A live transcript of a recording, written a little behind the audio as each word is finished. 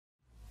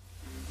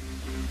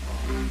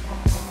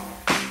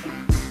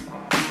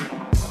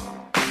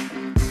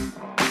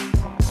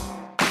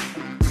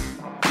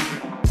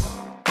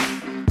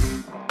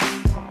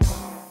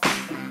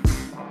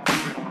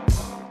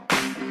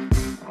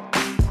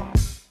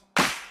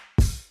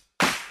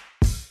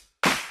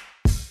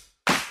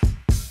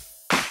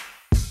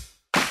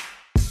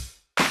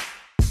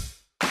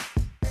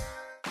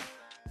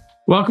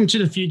Welcome to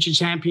the Future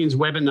Champions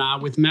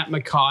webinar with Matt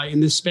McKay in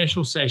this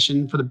special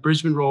session for the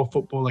Brisbane Roar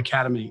Football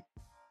Academy.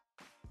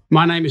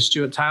 My name is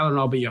Stuart Taylor and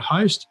I'll be your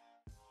host.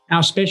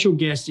 Our special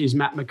guest is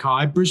Matt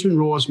McKay, Brisbane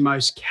Roar's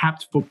most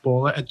capped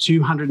footballer at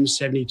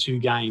 272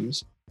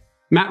 games.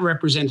 Matt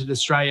represented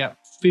Australia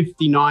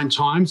 59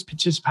 times,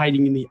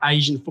 participating in the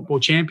Asian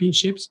Football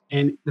Championships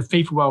and the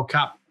FIFA World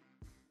Cup.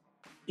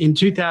 In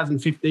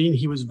 2015,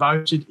 he was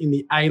voted in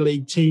the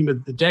A-League Team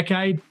of the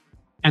Decade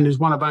and is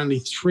one of only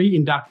 3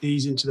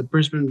 inductees into the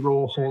Brisbane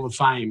Roar Hall of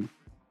Fame.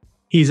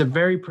 He's a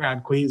very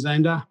proud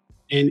Queenslander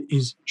and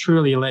is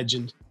truly a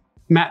legend.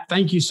 Matt,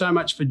 thank you so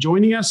much for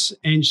joining us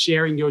and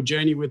sharing your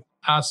journey with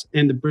us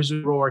and the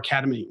Brisbane Roar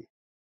Academy.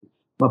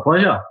 My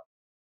pleasure.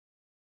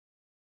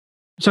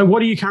 So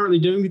what are you currently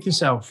doing with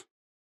yourself?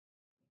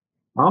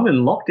 I'm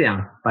in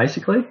lockdown,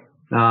 basically.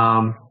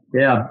 I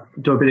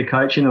do a bit of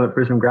coaching. I'm at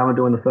Brisbane Grammar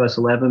doing the first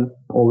 11,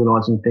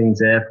 organising things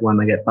there for when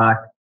they get back.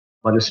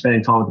 I'm just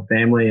spending time with the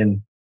family and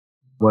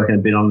working a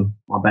bit on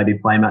my baby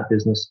playmat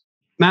business.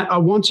 Matt, I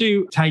want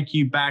to take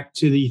you back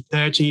to the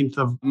 13th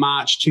of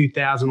March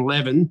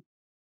 2011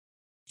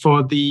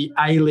 for the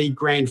A-League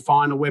Grand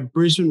Final where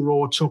Brisbane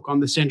Roar took on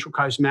the Central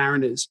Coast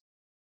Mariners.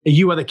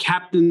 You are the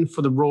captain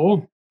for the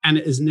Roar and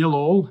it is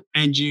 0-0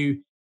 and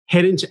you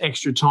head into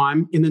extra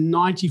time. In the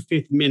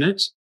 95th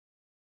minute,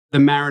 the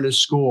Mariners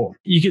score.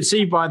 You can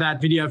see by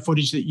that video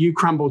footage that you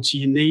crumbled to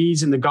your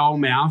knees in the goal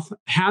mouth.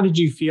 How did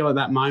you feel at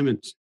that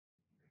moment?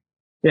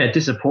 Yeah,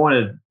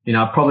 disappointed.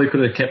 I probably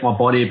could have kept my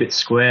body a bit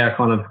square. I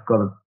kind of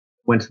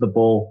went to the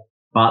ball,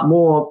 but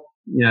more,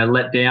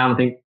 let down. I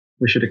think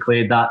we should have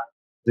cleared that.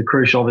 It's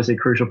a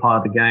crucial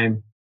part of the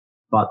game,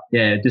 but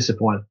yeah,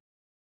 disappointed.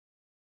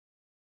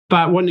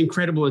 But what an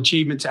incredible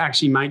achievement to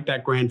actually make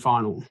that grand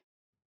final.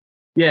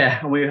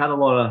 Yeah, we had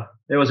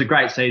it was a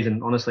great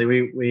season, honestly.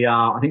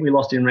 I think we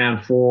lost in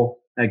round 4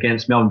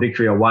 against Melbourne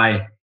Victory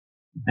away,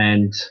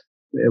 and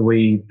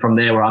from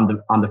there we're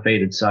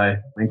undefeated. So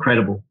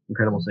incredible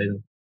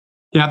season.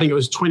 Yeah, I think it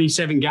was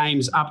 27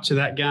 games up to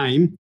that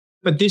game.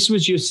 But this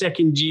was your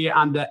second year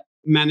under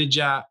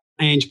manager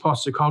Ange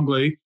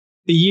Postecoglou.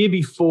 The year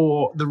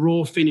before, the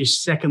Roar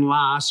finished second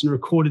last and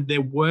recorded their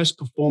worst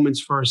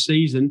performance for a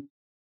season.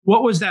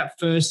 What was that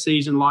first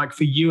season like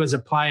for you as a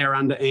player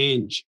under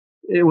Ange?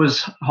 It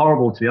was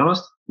horrible, to be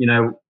honest.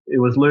 It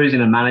was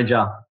losing a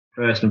manager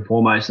first and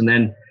foremost, and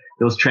then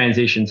there was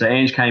transition. So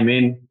Ange came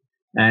in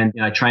and,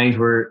 trainings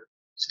were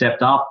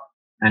stepped up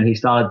and he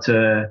started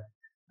to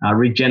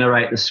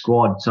regenerate the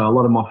squad. So a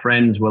lot of my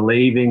friends were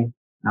leaving.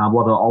 A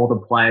lot of older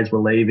players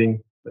were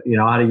leaving.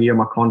 I had a year on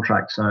my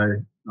contract, so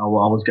I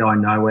was going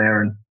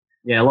nowhere. And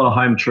a lot of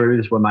home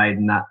truths were made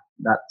in that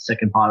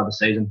second part of the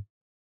season.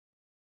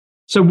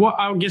 So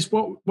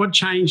what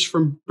changed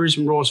from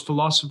Brisbane Roar's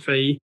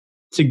philosophy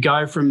to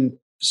go from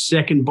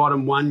second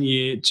bottom one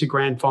year to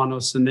grand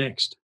finalists the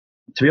next?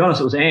 To be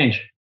honest, it was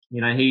Ange.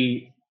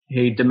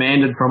 He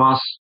demanded from us.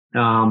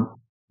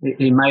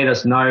 He made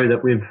us know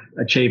that we've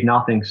achieved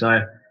nothing. So,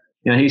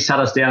 he sat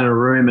us down in a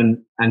room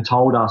and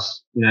told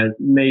us,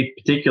 me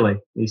particularly,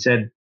 he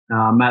said,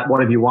 Matt,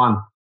 what have you won?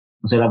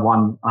 I said, I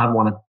haven't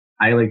won an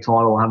A-League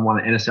title. I haven't won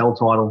an NSL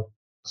title.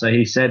 So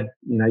he said,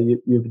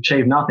 you've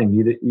achieved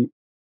nothing.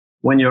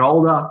 When you're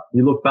older,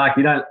 you look back,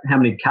 you don't how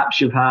many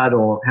caps you've had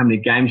or how many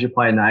games you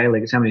played in the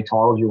A-League. It's how many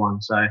titles you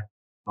won. So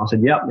I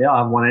said, yeah, I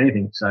haven't won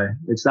anything. So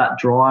it's that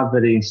drive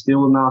that he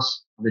instilled in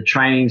us. The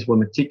trainings were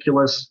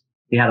meticulous.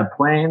 He had a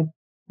plan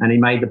and he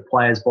made the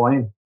players buy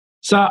in.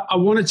 So I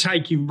want to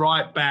take you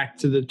right back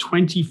to the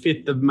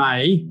 25th of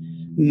May,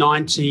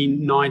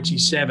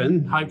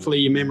 1997. Hopefully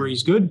your memory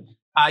is good.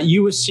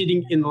 You were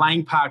sitting in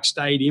Lang Park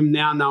Stadium,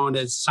 now known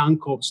as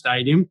Suncorp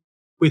Stadium,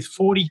 with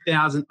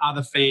 40,000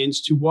 other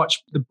fans to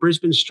watch the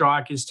Brisbane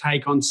Strikers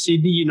take on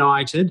Sydney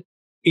United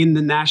in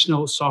the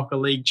National Soccer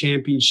League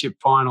Championship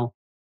final.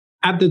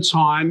 At the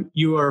time,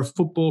 you were a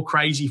football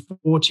crazy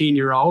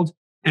 14-year-old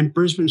and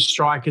Brisbane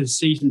Strikers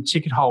season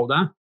ticket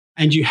holder,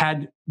 and you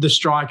had the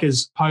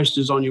Strikers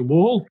posters on your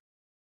wall.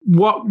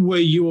 What were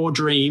your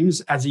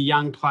dreams as a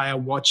young player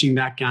watching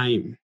that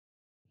game?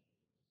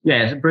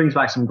 Yeah, it brings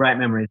back some great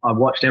memories. I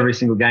watched every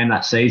single game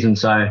that season.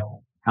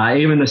 So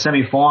even the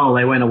semi-final,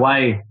 they went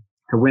away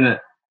to win it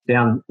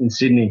down in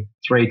Sydney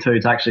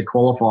 3-2 to actually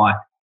qualify,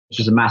 which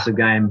was a massive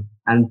game.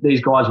 And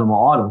these guys were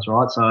my idols,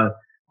 right? So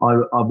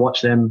I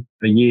watched them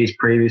for years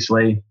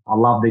previously. I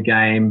loved the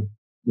game.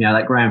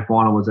 That grand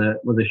final was a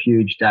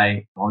huge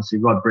day. Obviously,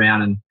 Rod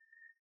Brown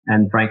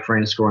and Frank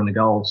Farina scoring the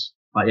goals.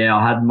 But yeah,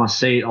 I had my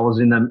seat. I was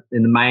in the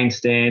main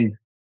stand,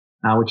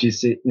 which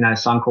is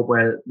Suncorp,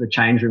 where the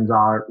change rooms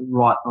are,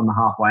 right on the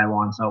halfway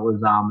line. So it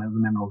was a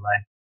memorable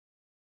day.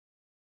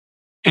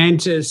 And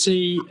to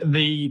see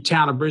the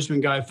town of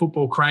Brisbane go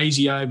football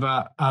crazy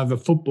over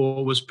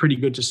football was pretty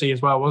good to see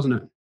as well, wasn't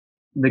it?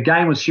 The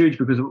game was huge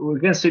because we were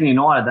against Sydney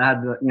United. They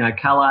had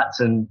Kalats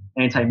and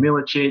Ante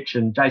Milicic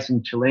and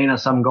Jason Chelina,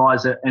 some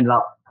guys that ended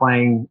up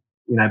playing,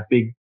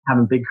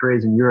 having big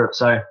careers in Europe.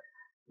 So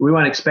we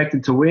weren't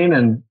expected to win,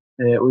 and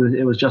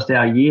it was just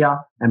our year.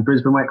 And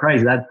Brisbane went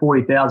crazy. They had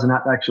 40,000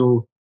 at the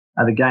actual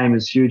the game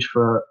is huge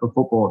for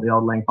football at the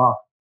Old Lang Park.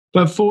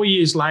 But 4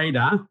 years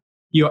later,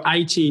 you're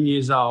 18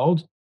 years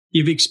old.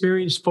 You've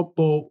experienced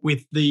football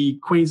with the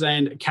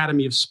Queensland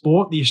Academy of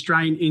Sport, the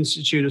Australian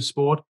Institute of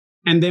Sport,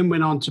 and then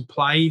went on to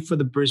play for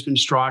the Brisbane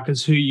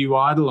Strikers, who you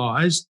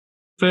idolised.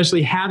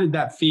 Firstly, how did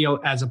that feel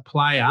as a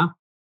player?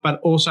 But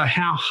also,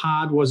 how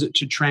hard was it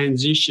to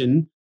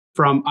transition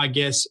from, I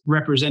guess,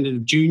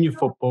 representative junior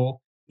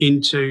football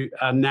into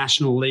a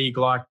national league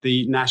like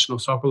the National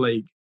Soccer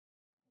League?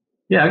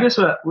 Yeah, I guess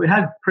we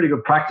had pretty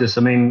good practice.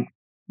 I mean,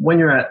 when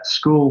you're at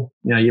school,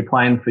 you're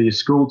playing for your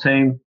school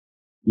team,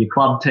 your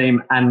club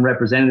team, and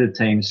representative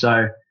team.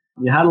 So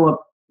you had a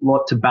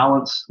lot to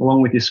balance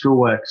along with your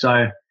schoolwork.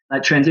 So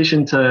that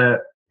transition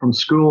from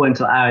school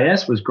into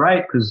AIS was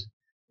great because,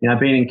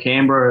 being in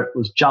Canberra, it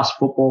was just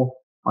football.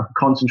 I could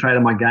concentrate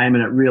on my game,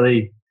 and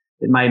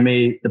it made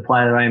me the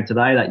player that I am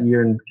today that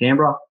year in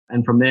Canberra.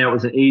 And from there, it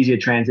was an easier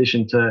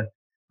transition to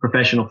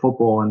professional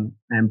football.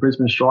 And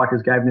Brisbane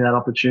Strikers gave me that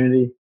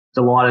opportunity.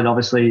 Delighted,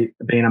 obviously,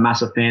 being a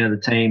massive fan of the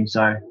team.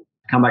 So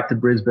come back to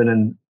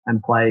Brisbane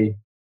and play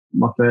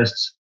my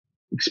first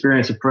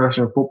experience of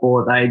professional football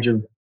at the age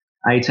of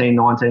 18,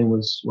 19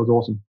 was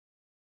awesome.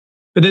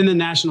 But then the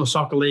National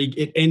Soccer League,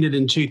 it ended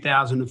in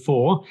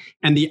 2004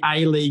 and the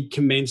A-League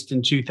commenced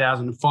in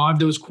 2005.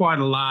 There was quite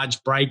a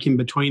large break in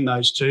between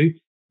those two.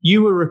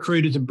 You were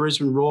recruited to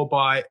Brisbane Roar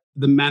by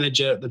the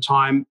manager at the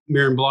time,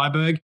 Miriam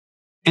Bleiberg,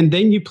 and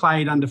then you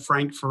played under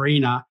Frank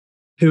Farina,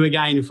 who,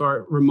 again, if I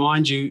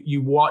remind you,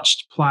 you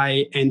watched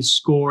play and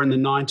score in the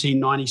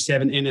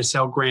 1997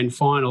 NSL Grand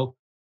Final.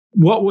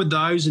 What were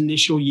those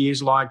initial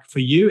years like for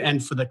you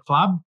and for the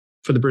club,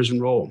 for the Brisbane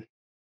Roar?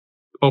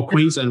 Or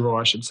Queensland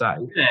Roar, I should say.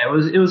 Yeah,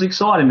 it was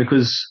exciting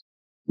because,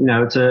 it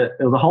was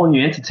a whole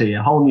new entity,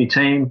 a whole new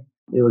team.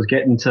 It was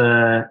getting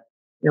to,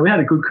 we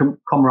had a good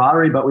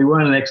camaraderie, but we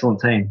weren't an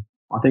excellent team.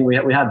 I think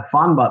we had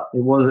fun, but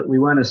we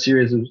weren't as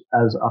serious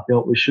as I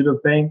felt we should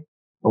have been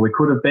or we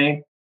could have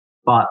been.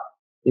 But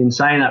in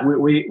saying that,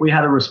 we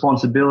had a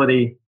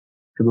responsibility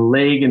for the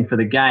league and for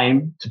the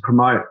game to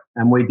promote,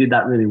 and we did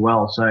that really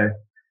well. So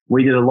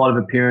we did a lot of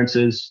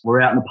appearances.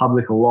 We're out in the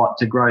public a lot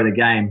to grow the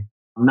game.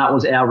 And that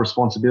was our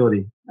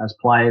responsibility as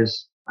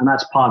players. And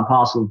that's part and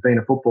parcel of being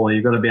a footballer.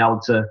 You've got to be able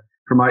to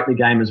promote the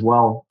game as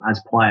well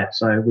as play it.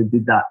 So we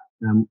did that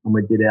and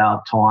we did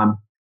our time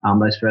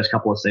those first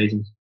couple of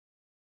seasons.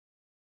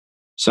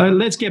 So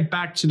let's get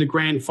back to the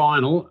grand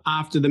final.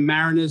 After the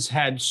Mariners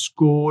had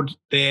scored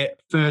their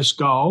first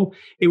goal,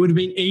 it would have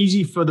been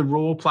easy for the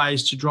Roar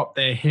players to drop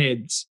their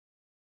heads.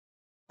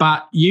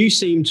 But you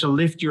seemed to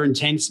lift your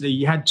intensity.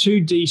 You had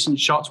two decent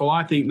shots. Well,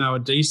 I think they were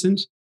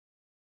decent.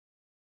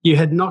 You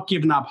had not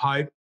given up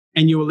hope,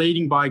 and you were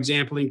leading by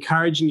example,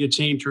 encouraging your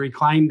team to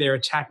reclaim their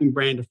attacking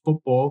brand of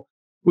football,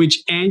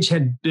 which Ange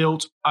had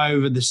built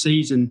over the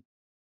season.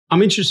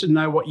 I'm interested to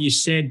know what you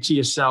said to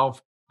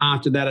yourself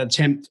after that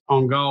attempt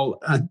on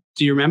goal.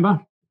 Do you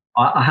remember?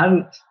 I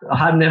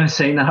had never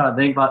seen that, I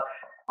think, but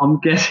I'm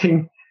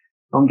guessing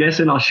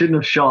I shouldn't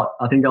have shot.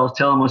 I think I was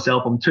telling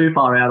myself I'm too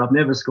far out. I've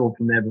never scored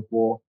from there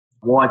before.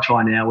 Why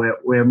try now?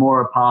 We're more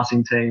a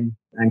passing team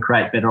and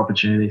create better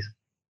opportunities.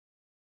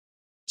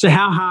 So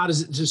how hard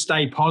is it to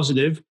stay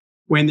positive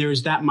when there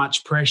is that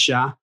much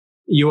pressure?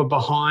 You are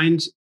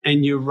behind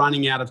and you're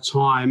running out of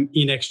time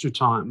in extra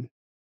time.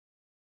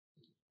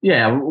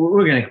 Yeah,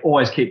 we're going to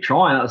always keep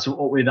trying. That's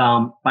what we'd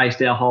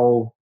based our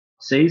whole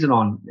season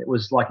on. It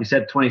was, like you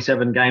said,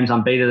 27 games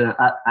unbeaten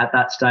at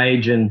that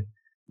stage, and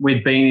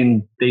we'd been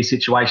in these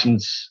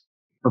situations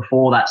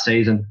before that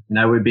season.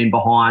 We'd been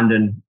behind,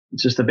 and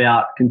it's just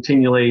about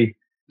continually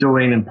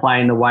doing and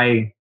playing the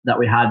way that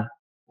we had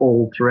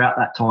all throughout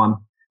that time.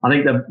 I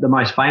think the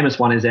most famous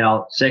one is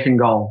our second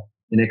goal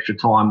in extra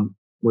time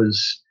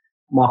was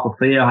Michael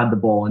Theo had the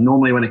ball. And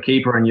normally when a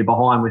keeper and you're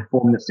behind with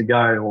 4 minutes to go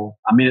or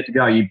a minute to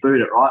go, you boot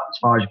it, right, as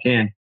far as you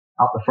can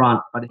up the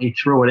front. But he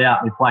threw it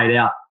out and he played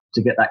out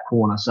to get that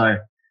corner. So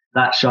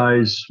that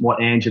shows what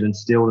Ange had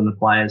instilled in the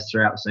players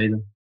throughout the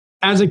season.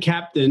 As a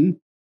captain,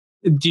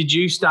 did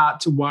you start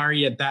to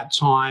worry at that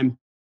time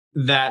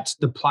that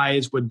the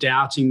players were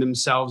doubting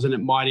themselves and it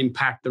might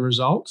impact the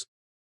result?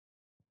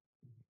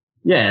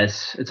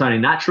 Yes, it's only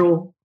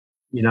natural.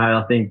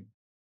 I think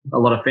a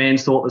lot of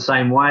fans thought the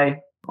same way.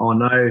 Oh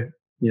no,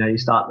 you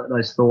start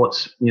those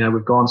thoughts,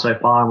 we've gone so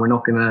far and we're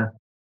not going to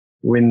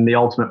win the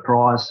ultimate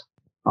prize.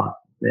 But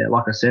yeah,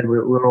 like I said,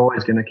 we're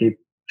always going to keep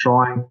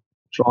trying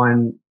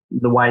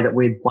the way that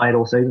we'd played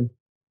all season.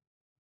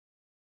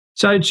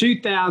 So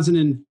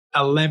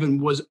 2011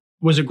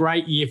 was a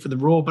great year for the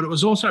Roar, but it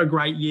was also a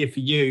great year for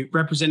you,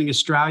 representing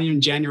Australia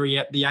in January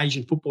at the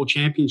Asian Football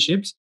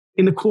Championships.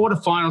 In the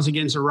quarterfinals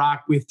against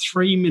Iraq with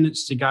 3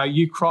 minutes to go,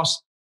 you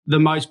crossed the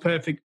most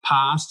perfect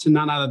pass to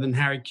none other than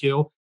Harry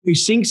Kewell, who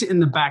sinks it in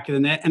the back of the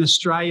net, and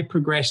Australia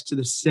progressed to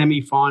the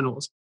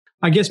semi-finals.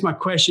 I guess my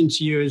question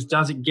to you is,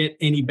 does it get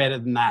any better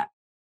than that?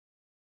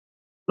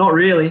 Not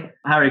really.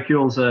 Harry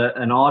Kewell's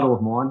an idol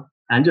of mine.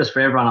 And just for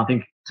everyone, I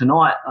think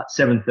tonight at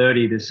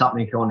 7:30, there's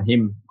something on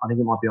him. I think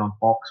it might be on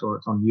Fox or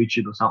it's on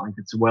YouTube or something.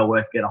 It's well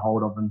worth get a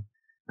hold of and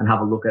and have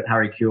a look at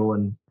Harry Kuehl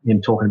and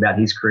him talking about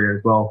his career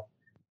as well.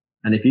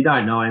 And if you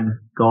don't know him,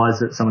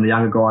 guys, some of the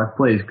younger guys,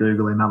 please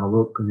Google him, have a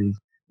look, because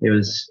he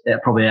was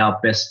probably our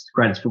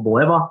greatest football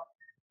ever.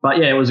 But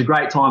yeah, it was a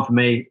great time for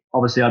me.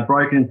 Obviously, I'd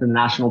broken into the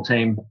national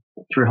team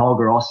through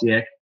Holger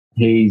Osiek.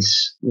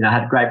 He's,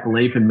 had great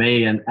belief in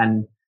me,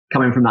 and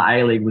coming from the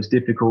A-League was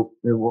difficult.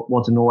 There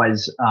wasn't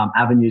always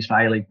avenues for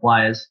A-League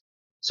players.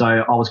 So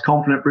I was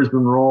confident Brisbane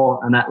Roar,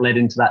 and that led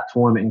into that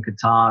tournament in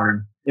Qatar,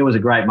 and it was a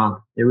great month.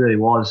 It really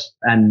was,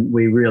 and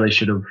we really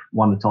should have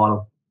won the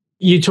title.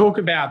 You talk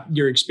about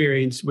your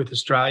experience with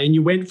Australia, and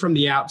you went from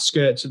the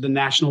outskirts of the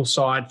national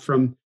side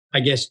from, I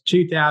guess,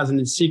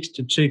 2006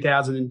 to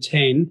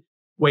 2010,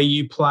 where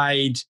you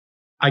played,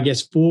 I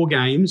guess, 4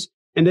 games.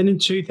 And then in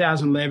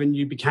 2011,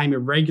 you became a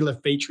regular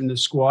feature in the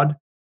squad.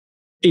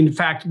 In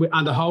fact,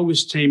 under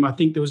Holger's team, I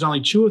think there was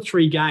only 2 or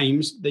 3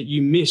 games that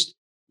you missed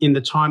in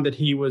the time that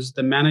he was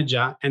the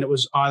manager, and it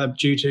was either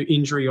due to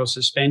injury or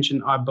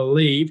suspension, I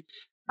believe.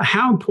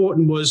 How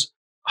important was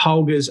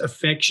Holger's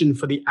affection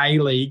for the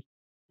A-League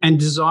and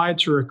desire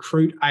to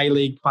recruit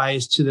A-League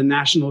players to the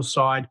national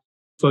side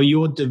for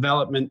your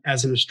development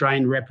as an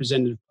Australian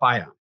representative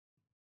player?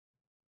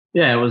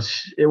 Yeah,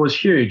 it was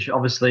huge.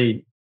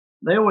 Obviously,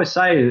 they always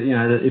say,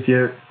 that if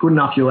you're good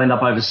enough, you'll end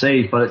up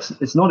overseas, but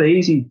it's not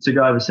easy to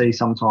go overseas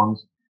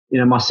sometimes.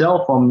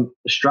 Myself, I'm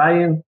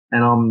Australian,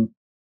 and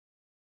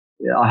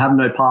I have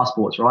no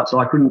passports, right? So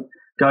I couldn't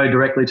go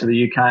directly to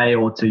the UK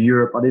or to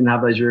Europe. I didn't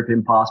have those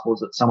European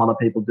passports that some other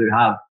people do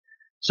have.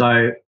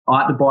 So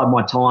I had to bide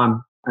my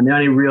time. And the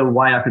only real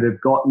way I could have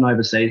gotten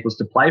overseas was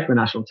to play for a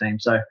national team.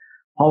 So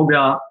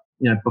Holger,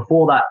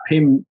 before that,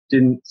 Pim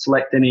didn't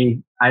select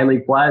any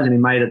A-League players, and he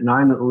made it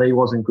known that the league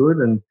wasn't good.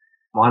 And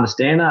I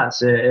understand that.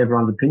 It's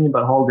everyone's opinion.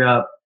 But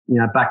Holger,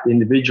 backed the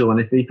individual.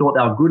 And if he thought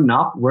they were good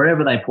enough,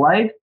 wherever they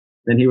played,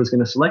 then he was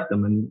going to select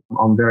them. And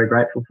I'm very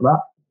grateful for that.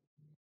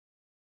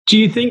 Do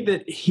you think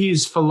that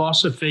his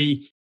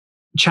philosophy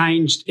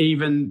changed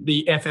even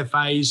the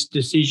FFA's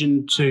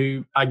decision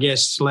to, I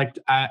guess, select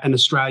an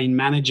Australian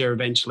manager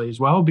eventually as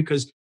well?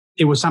 Because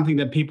it was something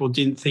that people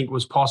didn't think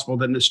was possible,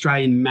 that an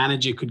Australian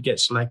manager could get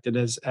selected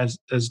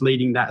as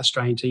leading that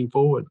Australian team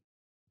forward.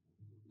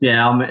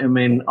 Yeah, I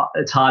mean,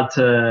 it's hard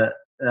to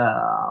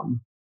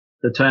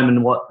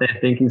determine what they're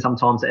thinking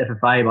sometimes at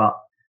FFA, but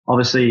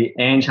obviously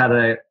Ange had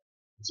a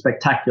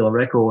spectacular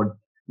record,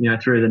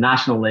 through the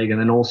National League, and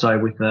then also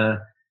with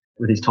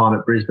his time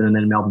at Brisbane and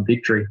then Melbourne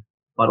Victory.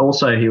 But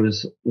also he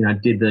was,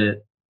 did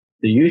the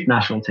youth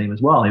national team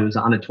as well. He was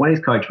an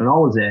under-20s coach when I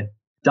was there.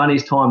 Done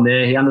his time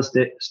there. He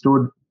understood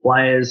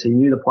players. He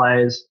knew the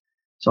players.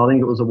 So I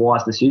think it was a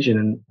wise decision,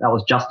 and that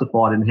was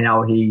justified in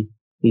how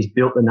he's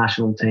built the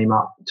national team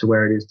up to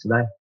where it is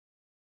today.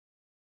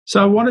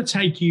 So I want to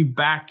take you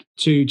back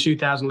to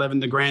 2011,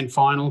 the grand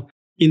final,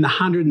 in the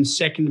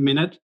 102nd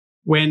minute,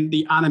 when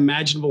the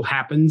unimaginable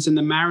happens and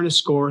the Mariners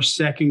score a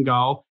second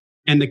goal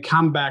and the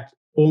comeback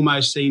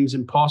almost seems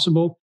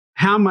impossible.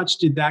 How much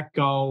did that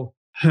goal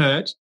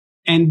hurt?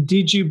 And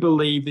did you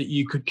believe that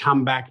you could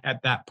come back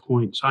at that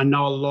point? So I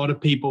know a lot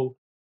of people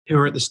who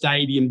were at the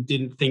stadium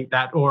didn't think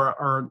that,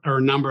 or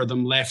a number of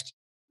them left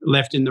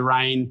in the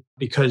rain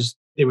because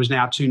it was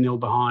now 2-0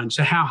 behind.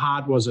 So how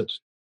hard was it?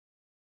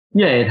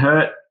 Yeah, it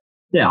hurt.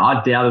 Yeah,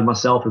 I doubted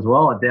myself as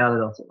well.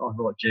 I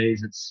thought,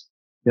 geez,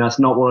 it's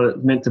not what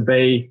it's meant to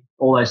be.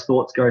 All those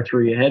thoughts go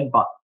through your head,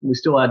 but we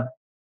still had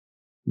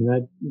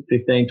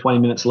 15, 20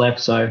 minutes left.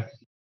 So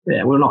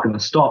yeah, we're not going to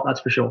stop, that's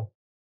for sure.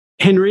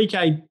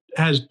 Henrique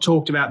has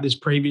talked about this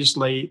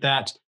previously,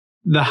 that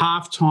the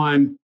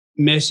halftime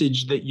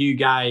message that you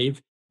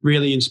gave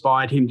really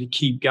inspired him to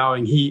keep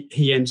going.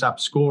 He ends up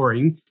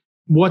scoring.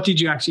 What did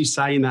you actually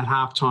say in that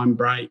halftime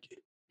break?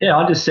 Yeah,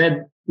 I just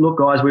said, look,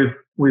 guys,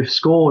 we've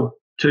scored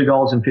 2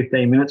 goals in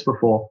 15 minutes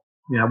before.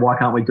 Why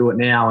can't we do it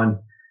now? And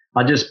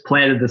I just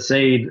planted the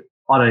seed.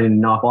 I don't even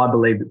know if I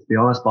believed it, to be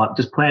honest, but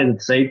just planted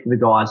the seed for the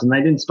guys, and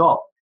they didn't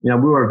stop. We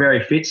were a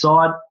very fit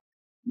side.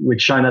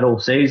 We'd shown that all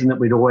season that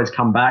we'd always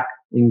come back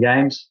in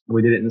games.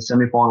 We did it in the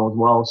semi-final as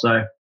well.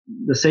 So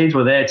the seeds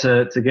were there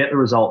to get the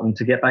result and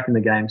to get back in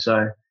the game.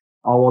 So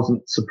I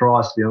wasn't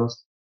surprised, to be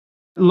honest.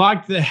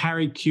 Like the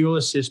Harry Kuehl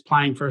assist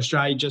playing for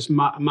Australia just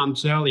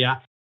months earlier,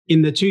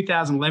 in the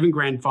 2011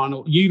 grand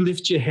final, you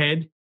lift your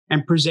head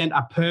and present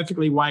a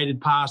perfectly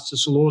weighted pass to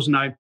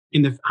Solorzano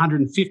in the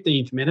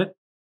 115th minute.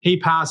 He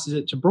passes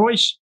it to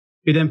Broish,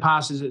 who then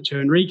passes it to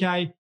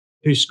Henrique,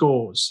 who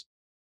scores.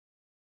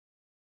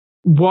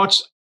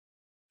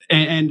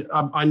 And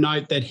I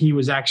note that he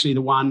was actually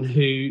the one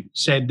who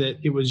said that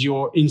it was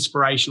your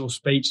inspirational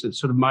speech that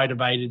sort of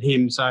motivated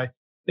him. So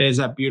there's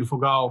that beautiful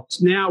goal.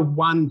 It's now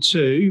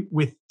 1-2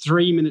 with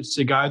 3 minutes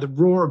to go. The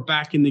Roar are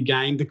back in the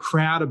game. The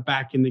crowd are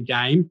back in the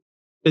game.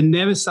 The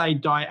never say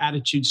die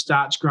attitude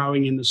starts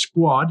growing in the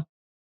squad.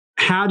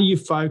 How do you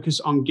focus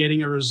on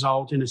getting a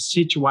result in a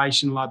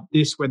situation like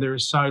this where there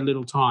is so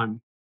little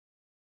time?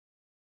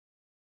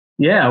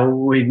 Yeah,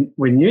 we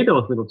knew there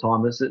was little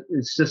time.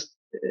 It's just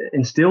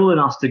instilled in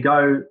us to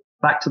go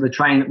back to the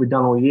training that we've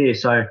done all year.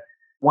 So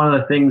one of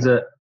the things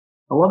that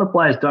a lot of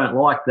players don't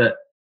like, that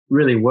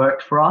really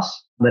worked for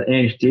us that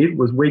Ange did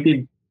was we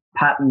did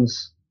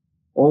patterns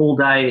all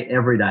day,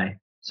 every day.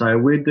 So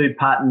we'd do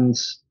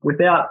patterns with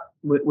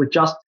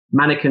just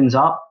mannequins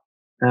up,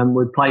 and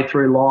we'd play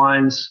through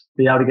lines,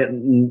 be able to get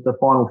in the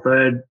final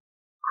third,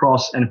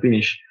 cross and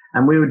finish.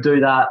 And we would do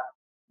that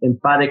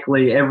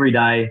emphatically every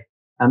day.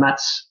 And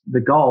that's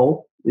the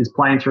goal, is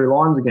playing through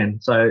lines again.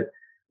 So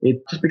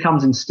it just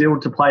becomes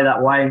instilled to play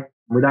that way.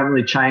 We don't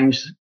really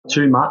change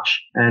too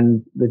much.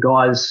 And the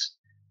guys,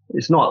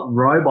 it's not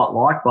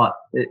robot-like, but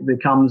it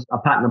becomes a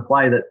pattern of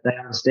play that they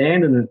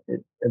understand, and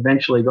it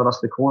eventually got us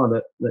the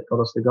corner that got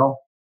us the goal.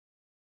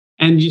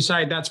 And you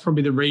say that's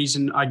probably the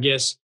reason, I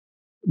guess,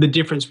 the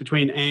difference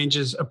between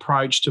Ange's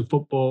approach to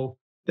football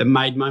that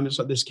made moments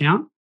like this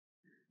count?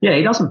 Yeah,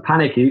 he doesn't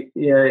panic.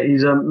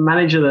 He's a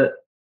manager that,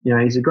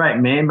 he's a great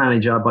man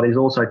manager, but he's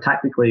also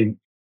tactically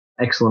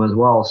excellent as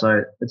well.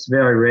 So it's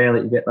very rare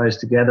that you get those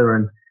together.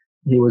 And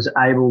he was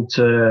able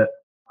to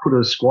put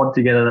a squad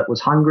together that was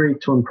hungry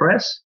to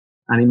impress,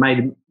 and he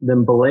made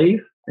them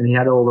believe, and he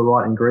had all the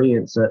right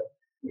ingredients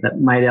that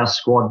made our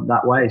squad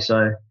that way.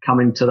 So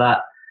coming to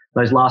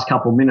those last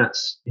couple of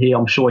minutes,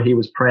 I'm sure he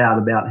was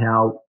proud about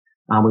how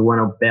we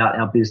went about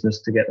our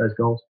business to get those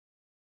goals.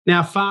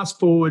 Now, fast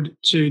forward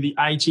to the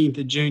 18th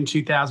of June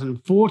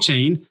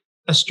 2014,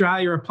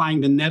 Australia are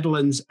playing the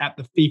Netherlands at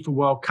the FIFA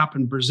World Cup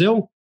in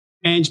Brazil.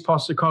 Ange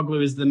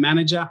Postecoglou is the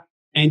manager,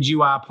 and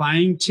you are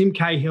playing. Tim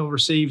Cahill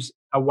receives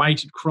a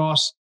weighted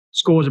cross,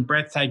 scores a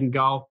breathtaking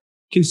goal.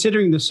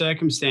 Considering the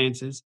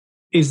circumstances,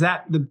 is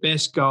that the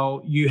best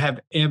goal you have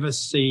ever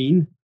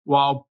seen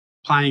while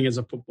playing as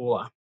a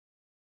footballer?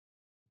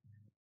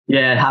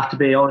 Yeah, it'd have to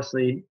be.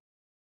 Obviously,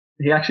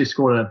 he actually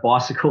scored a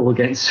bicycle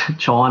against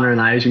China in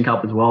the Asian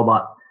Cup as well,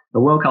 but the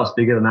World Cup's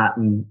bigger than that,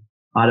 and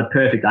I had a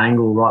perfect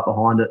angle right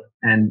behind it.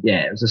 And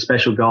yeah, it was a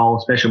special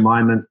goal, special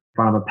moment in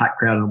front of a packed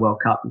crowd in the World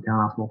Cup. You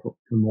can't ask more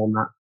than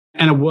that.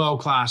 And a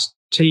world-class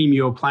team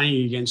you're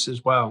playing against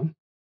as well.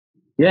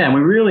 Yeah, and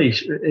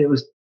it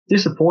was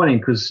disappointing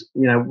because,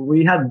 we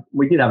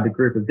did have the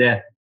group of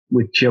death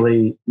with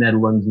Chile,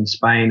 Netherlands and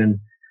Spain, and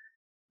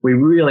we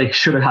really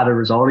should have had a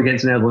result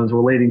against the Netherlands.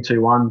 We're leading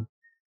 2-1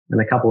 and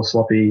a couple of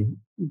sloppy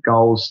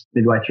goals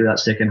midway through that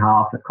second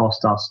half that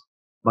cost us.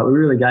 But we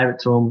really gave it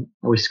to them.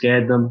 We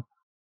scared them,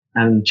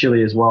 and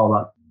Chile as well.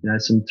 But,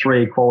 some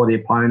 3 quality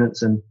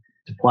opponents, and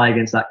to play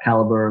against that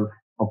caliber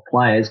of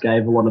players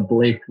gave a lot of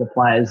belief to the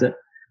players that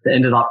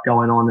ended up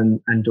going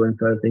on and doing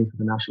further things for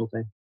the national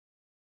team.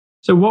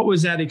 So what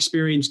was that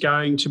experience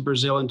going to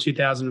Brazil in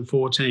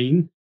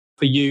 2014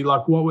 for you?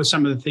 Like, what were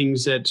some of the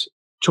things that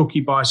took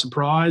you by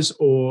surprise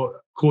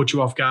or caught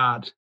you off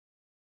guard?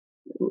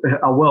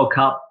 A World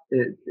Cup,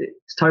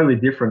 it's totally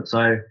different.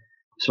 So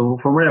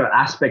from whatever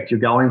aspect you're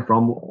going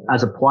from,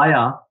 as a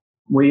player,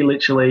 we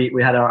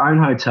had our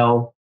own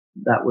hotel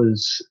that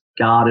was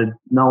guarded.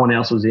 No one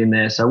else was in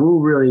there. So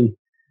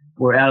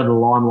we're out of the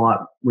limelight.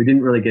 We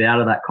didn't really get out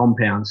of that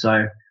compound.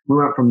 So we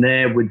went from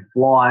there. We'd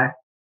fly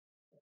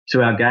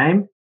to our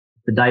game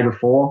the day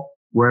before,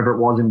 wherever it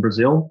was in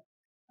Brazil,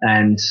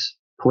 and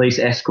police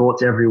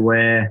escorts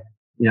everywhere.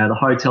 The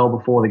hotel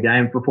before the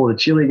game, before the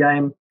Chile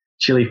game,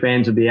 Chile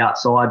fans would be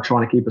outside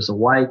trying to keep us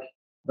awake.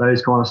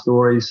 Those kind of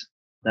stories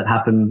that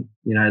happen,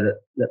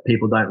 that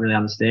people don't really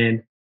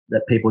understand,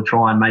 that people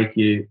try and make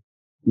you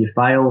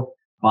fail.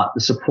 But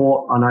the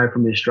support I know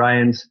from the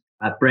Australians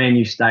at brand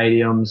new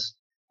stadiums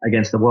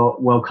against the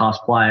world-class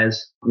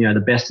players,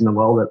 the best in the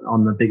world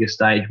on the biggest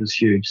stage was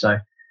huge. So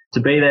to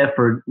be there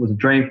was a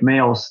dream for me.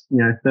 I was,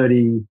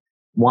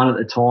 31 at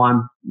the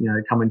time,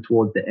 coming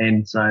towards the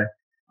end. So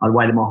I'd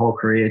waited my whole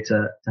career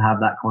to have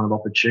that kind of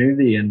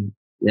opportunity. And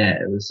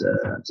yeah, it was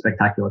a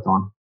spectacular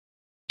time.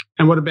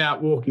 And what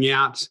about walking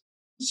out,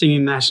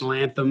 singing the national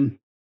anthem?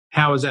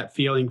 How was that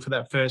feeling for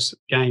that first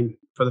game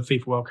for the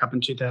FIFA World Cup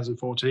in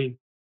 2014?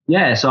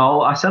 Yeah,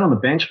 so I sat on the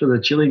bench for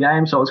the Chile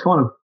game. So it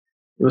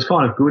was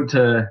kind of good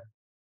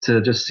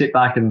to just sit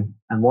back and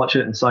watch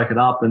it and soak it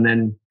up. And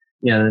then,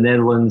 the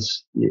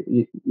Netherlands,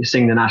 you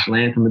sing the national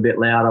anthem a bit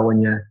louder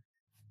when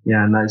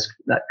and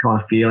that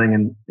kind of feeling.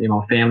 And,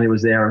 my family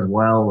was there as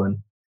well. And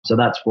so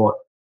that's what,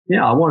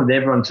 I wanted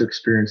everyone to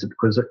experience it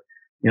because,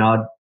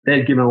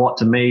 they'd given a lot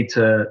to me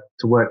to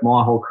work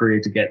my whole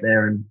career to get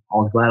there. And I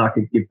was glad I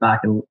could give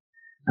back and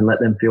let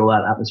them feel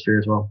that atmosphere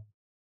as well.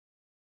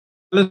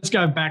 Let's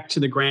go back to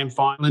the grand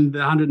final in the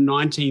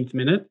 119th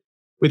minute.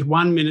 With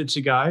 1 minute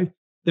to go,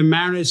 the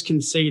Mariners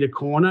concede a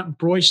corner.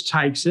 Broyce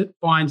takes it,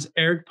 finds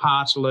Eric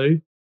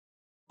Partaloo,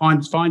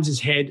 finds his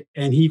head,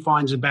 and he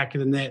finds the back of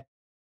the net.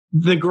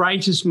 The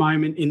greatest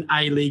moment in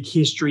A-League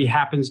history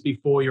happens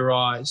before your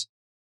eyes.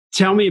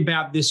 Tell me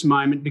about this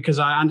moment, because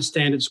I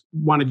understand it's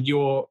one of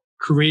your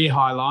career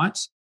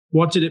highlights.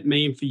 What did it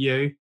mean for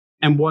you,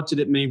 and what did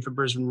it mean for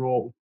Brisbane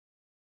Roar?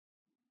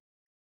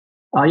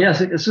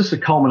 Yes, it's just a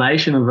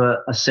culmination of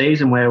a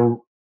season where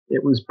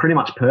it was pretty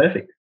much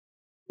perfect.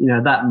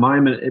 That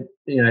moment,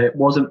 it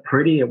wasn't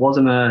pretty. It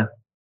wasn't a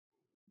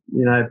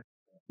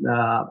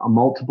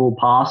multiple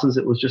passes.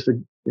 It was just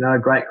a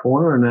great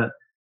corner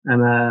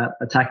and a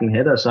attacking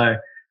header. So, I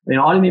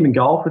didn't even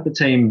golf with the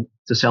team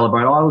to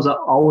celebrate. I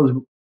was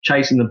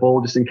chasing the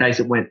ball just in case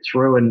it went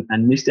through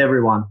and missed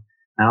everyone.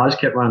 And I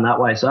just kept running that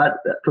way. So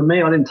for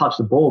me, I didn't touch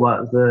the ball,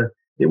 but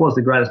it was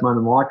the greatest moment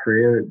of my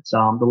career. It's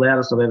the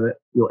loudest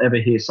you'll ever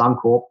hear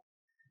Suncorp.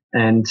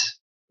 And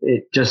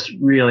it just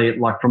really,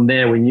 like, from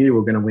there, we knew we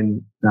were going to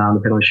win the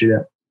penalty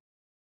shootout.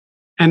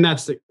 And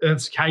that's the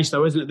case,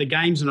 though, isn't it? The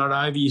game's not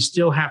over. You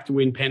still have to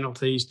win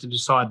penalties to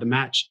decide the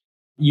match.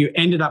 You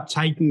ended up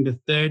taking the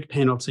third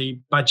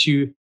penalty, but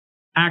you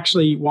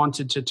actually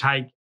wanted to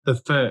take the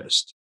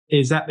first.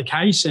 Is that the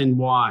case, and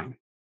why?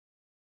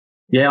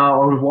 Yeah,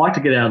 I would like to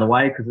get out of the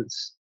way because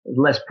it's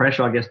less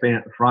pressure, I guess, being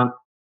at the front.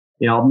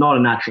 I'm not a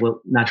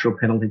natural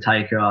penalty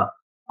taker.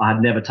 I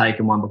had never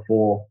taken one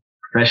before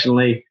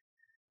professionally.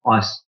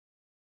 I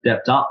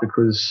stepped up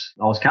because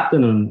I was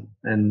captain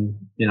and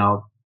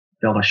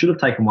felt I should have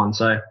taken one.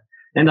 So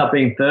ended up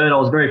being third. I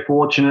was very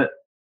fortunate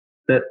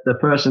that the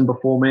person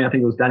before me, I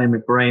think it was Danny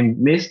McBreen,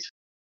 missed.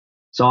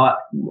 So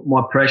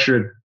my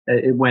pressure,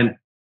 it went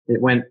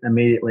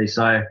immediately.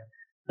 So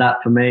that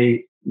for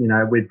me,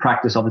 we'd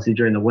practice obviously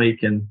during the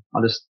week, and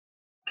I just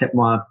kept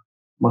my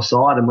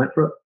side and went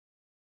for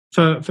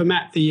it. For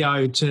Matt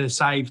Theo to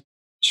save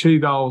 2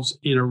 goals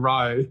in a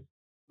row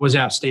was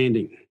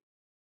outstanding.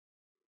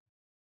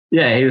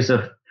 Yeah, he was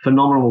a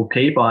phenomenal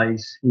keeper.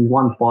 He's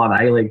won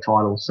 5 A-League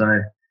titles.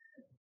 So,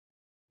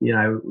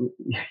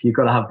 you've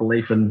got to have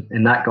belief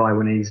in that guy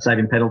when he's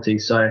saving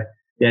penalties. So,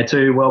 yeah,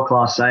 2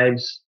 world-class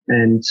saves.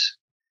 And,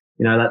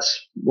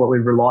 that's what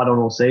we've relied on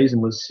all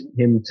season was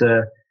him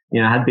to,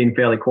 had been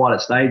fairly quiet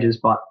at stages,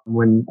 but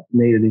when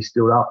needed, he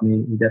stood up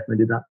and he definitely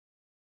did that.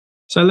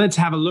 So let's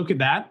have a look at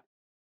that.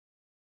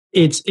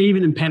 It's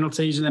even in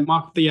penalties, and then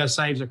Michael Theo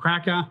saves a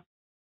cracker.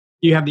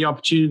 You have the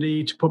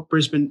opportunity to put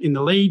Brisbane in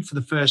the lead for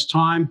the first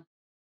time.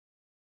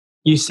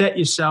 You set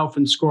yourself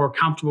and score a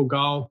comfortable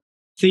goal.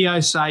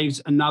 Theo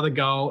saves another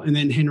goal, and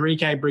then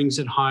Henrique brings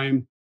it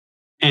home,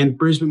 and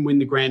Brisbane win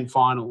the grand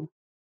final.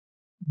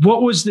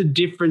 What was the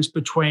difference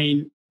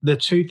between the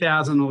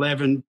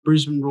 2011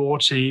 Brisbane Roar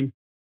team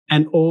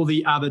and all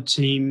the other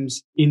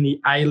teams in the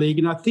A-League?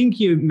 And I think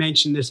you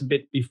mentioned this a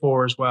bit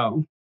before as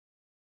well.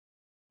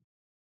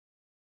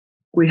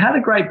 We had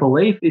a great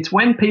belief. It's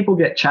when people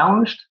get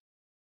challenged,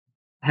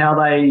 how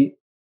they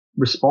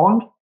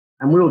respond.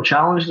 And we were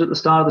challenged at the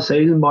start of the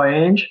season by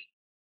Ange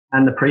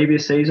and the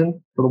previous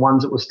season for the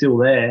ones that were still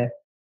there.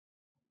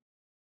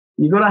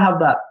 You've got to have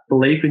that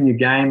belief in your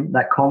game,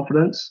 that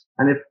confidence.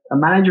 And if a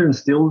manager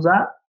instills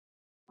that,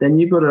 then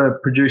you've got to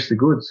produce the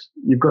goods.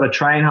 You've got to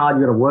train hard.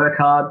 You've got to work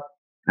hard.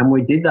 And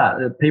we did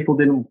that. People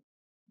didn't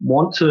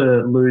want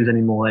to lose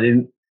anymore.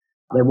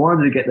 They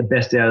wanted to get the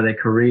best out of their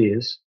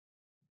careers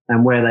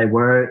and where they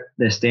were,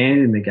 their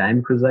standing in the game,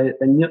 because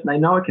they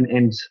know it can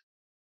end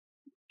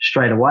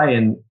straight away.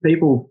 And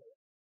people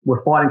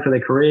were fighting for their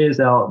careers.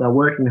 They're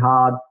working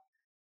hard,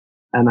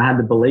 and they had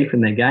the belief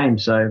in their game.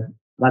 So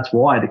that's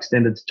why it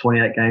extended to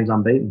 28 games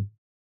unbeaten.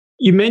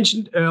 You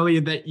mentioned earlier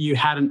that you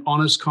had an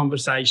honest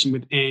conversation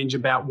with Ange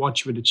about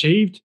what you had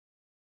achieved,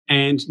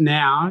 and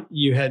now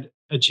you had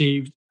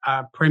achieved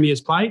a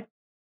Premier's Plate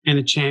and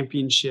a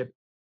championship.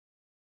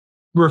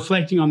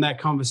 Reflecting on that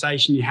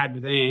conversation you had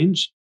with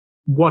Ange,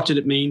 what did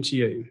it mean to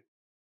you?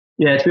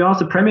 Yeah, to be honest,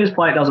 the Premier's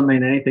Plate doesn't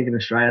mean anything in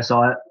Australia, so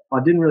I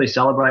didn't really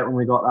celebrate when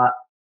we got that.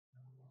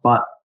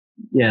 But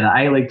yeah,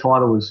 the A-League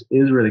title was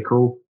really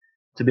cool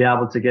to be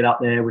able to get up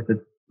there with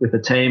the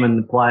team and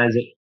the players.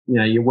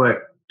 You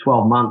work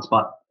 12 months,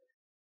 but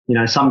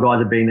some guys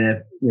have been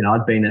there.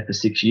 I'd been there for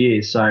 6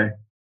 years, so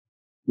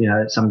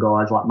some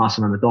guys like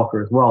Musson and the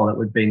Docker as well that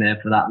would been there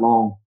for that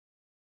long.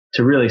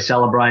 To really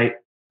celebrate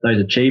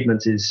those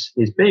achievements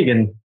is big,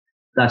 and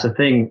that's the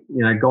thing.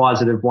 Guys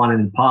that have won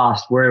in the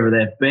past, wherever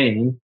they've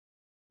been,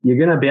 you're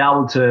going to be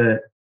able to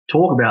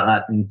talk about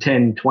that in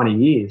 10, 20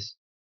 years.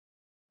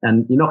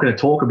 And you're not going to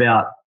talk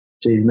about,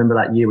 geez, remember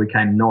that year we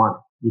came ninth.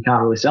 You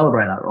can't really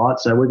celebrate that, right?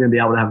 So we're going to be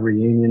able to have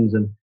reunions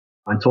and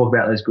talk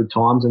about those good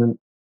times. And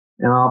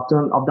I've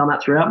done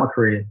that throughout my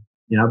career.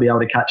 Be able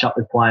to catch up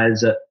with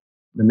players at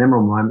the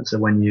memorable moments of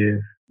when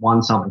you've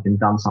won something and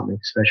done something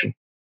special.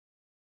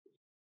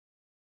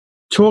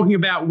 Talking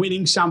about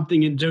winning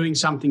something and doing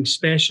something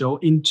special,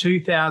 in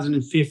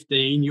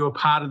 2015, you were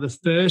part of the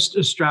first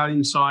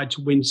Australian side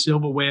to win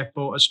silverware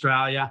for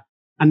Australia.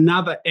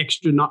 Another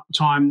extra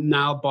time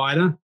nail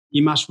biter.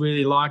 You must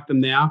really like them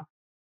now.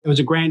 It was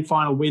a grand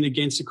final win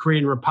against the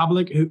Korean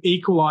Republic, who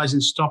equalised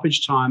in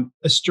stoppage time.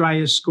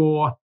 Australia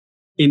score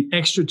in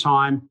extra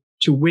time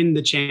to win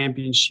the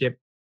championship.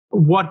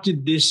 What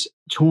did this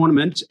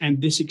tournament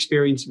and this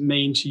experience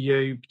mean to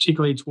you,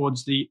 particularly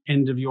towards the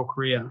end of your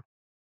career?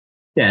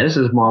 Yeah, this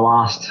is my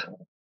last,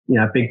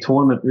 big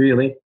tournament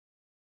really.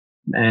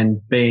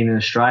 And being in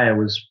Australia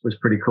was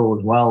pretty cool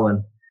as well.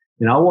 And,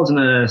 I wasn't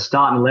a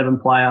starting 11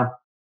 player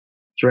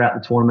throughout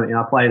the tournament.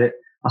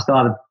 I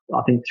started,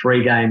 I think,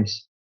 3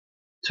 games,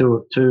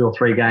 two or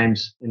three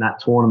games in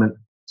that tournament.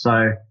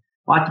 So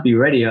I had to be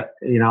ready. I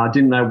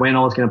didn't know when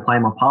I was going to play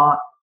my part.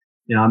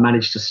 I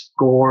managed to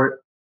score it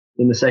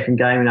in the second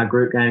game in our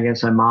group game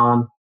against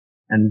Oman.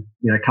 and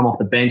come off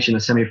the bench in the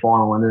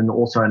semi-final and then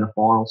also in the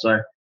final. So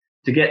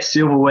to get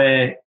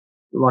silverware,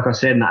 like I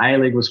said, in the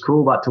A-League was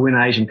cool, but to win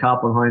an Asian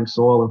Cup on home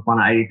soil in front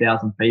of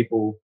 80,000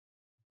 people,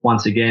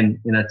 once again,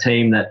 in a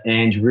team that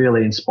Ange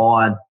really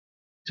inspired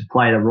to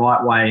play the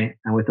right way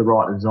and with the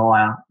right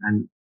desire,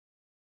 and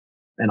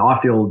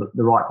I feel that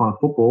the right kind of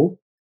football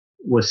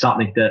was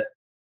something that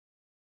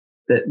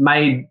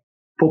made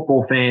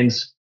football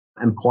fans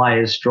and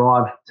players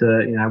strive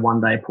to,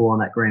 one day pull on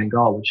that green and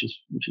gold, which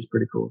is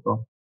pretty cool as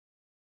well.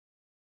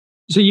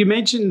 So you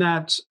mentioned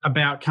that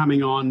about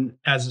coming on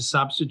as a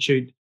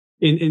substitute.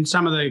 In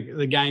some of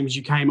the games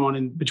you came on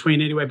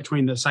anywhere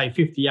between the, say,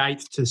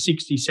 58th to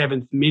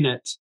 67th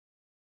minute.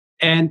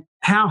 And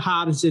how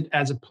hard is it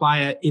as a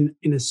player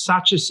in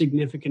such a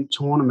significant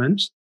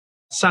tournament,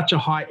 such a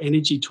high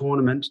energy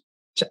tournament,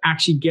 to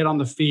actually get on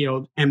the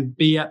field and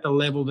be at the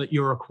level that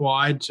you're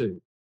required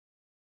to?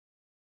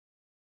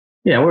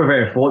 Yeah, we're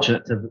very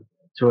fortunate to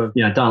have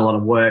done a lot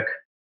of work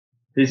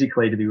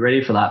physically to be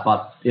ready for that.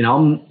 But I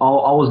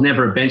was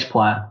never a bench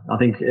player. I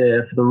think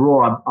for the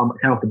Roar, I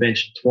came off the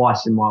bench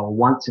once in my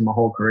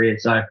whole career.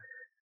 So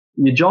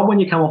your job when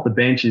you come off the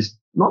bench is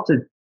not to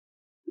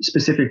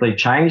specifically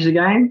change the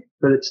game,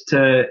 but it's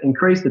to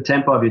increase the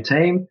tempo of your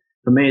team.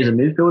 For me as a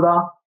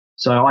midfielder,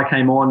 so I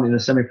came on in the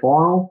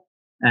semi-final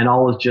and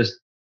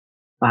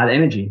I had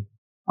energy.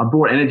 I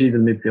brought energy to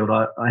the midfield.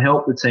 I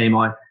helped the team.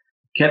 I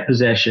kept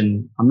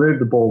possession. I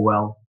moved the ball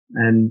well,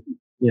 and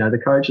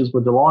the coaches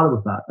were delighted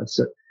with that.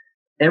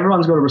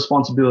 Everyone's got a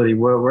responsibility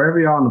wherever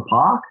you are in the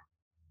park,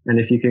 and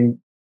if you can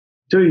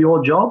do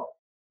your job,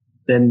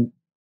 then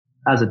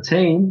as a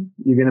team,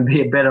 you're going to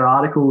be a better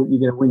article. You're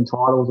going to win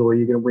titles, or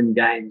you're going to win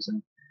games.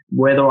 And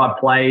whether I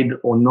played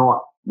or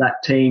not, that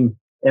team,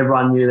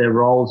 everyone knew their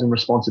roles and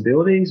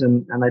responsibilities,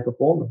 and they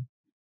performed them.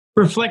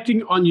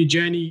 Reflecting on your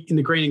journey in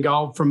the green and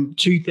gold from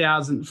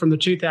the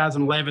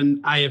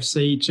 2011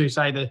 AFC to,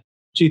 say, the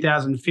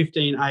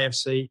 2015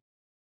 AFC,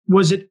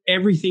 was it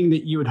everything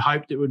that you had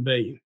hoped it would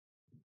be?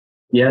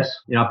 Yes.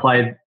 I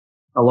played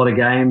a lot of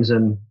games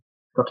and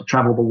got to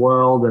travel the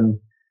world and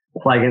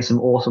play against some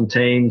awesome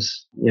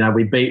teams.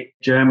 We beat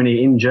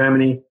Germany in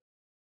Germany,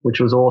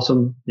 which was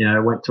awesome.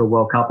 Went to a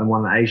World Cup and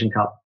won an Asian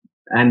Cup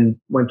and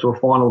went to a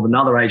final of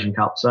another Asian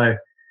Cup. So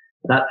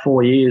that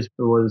 4 years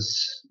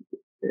was,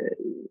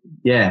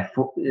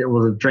 it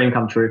was a dream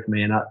come true for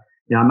me. And I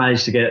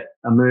managed to get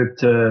a move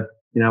to,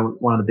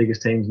 one of the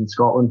biggest teams in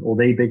Scotland, or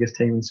the biggest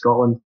team in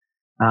Scotland,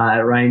 at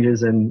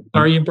Rangers. And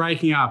sorry, you're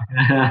breaking up.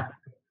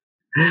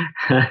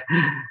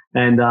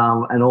 and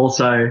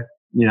also,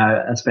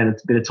 I spent a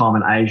bit of time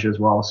in Asia as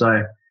well.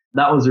 So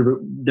that was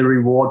the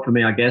reward for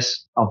me, I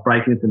guess, of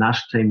breaking into the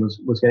national team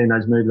was getting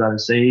those moves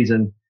overseas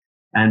and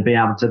being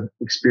able to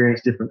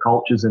experience different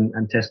cultures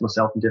and test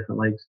myself in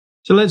different leagues.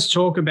 So let's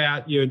talk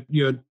about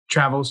your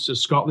travels to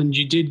Scotland.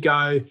 You did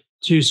go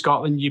to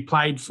Scotland. You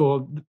played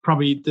for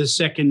probably the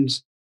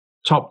second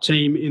top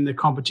team in the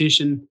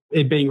competition,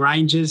 it being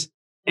Rangers,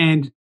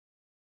 and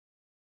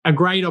a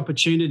great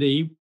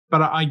opportunity,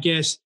 but I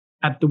guess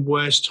at the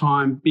worst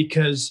time,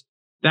 because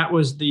that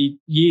was the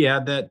year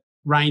that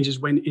Rangers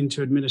went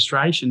into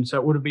administration. So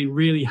it would have been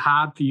really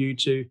hard for you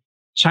to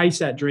chase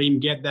that dream,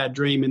 get that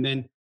dream, and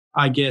then,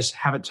 I guess,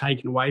 have it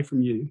taken away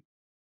from you.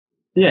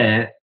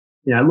 Yeah.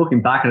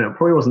 Looking back on it, it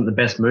probably wasn't the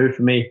best move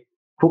for me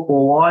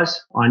football-wise.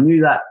 I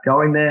knew that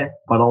going there,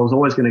 but I was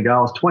always going to go.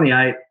 I was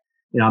 28.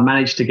 I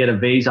managed to get a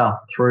visa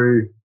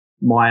through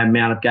my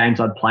amount of games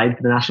I'd played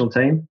for the national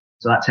team.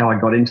 So that's how I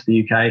got into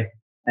the UK.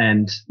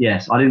 And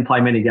yes, I didn't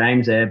play many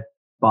games there,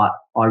 but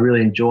I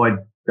really enjoyed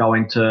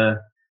going to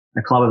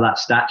a club of that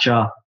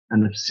stature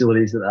and the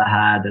facilities that they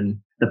had and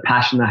the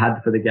passion they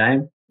had for the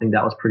game. I think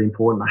that was pretty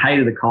important. I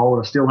hated the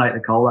cold. I still hate the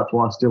cold. That's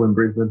why I'm still in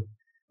Brisbane.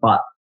 But,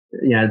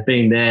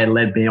 being there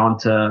led me on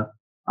to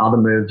other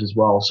moves as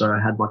well. So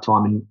I had my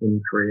time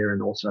in Korea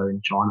and also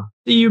in China.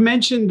 You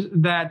mentioned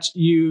that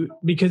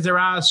because there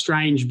are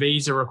strange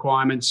visa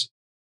requirements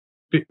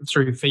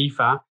through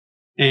FIFA,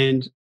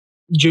 and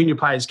junior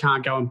players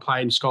can't go and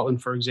play in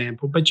Scotland, for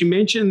example. But you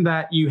mentioned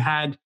that you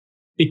had,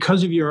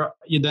 because of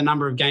the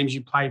number of games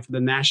you played for the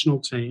national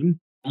team,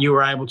 you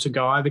were able to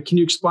go over. Can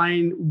you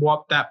explain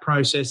what that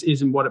process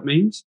is and what it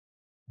means?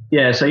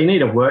 Yeah, so you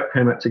need a work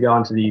permit to go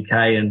into the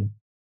UK, and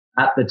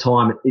at the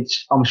time,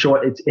 I'm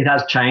sure it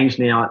has changed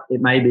now.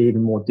 It may be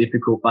even more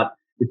difficult, but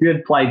if you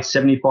had played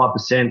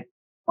 75%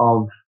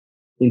 of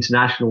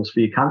internationals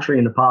for your country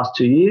in the past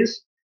 2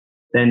 years,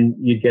 then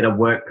you'd get a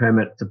work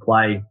permit to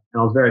play.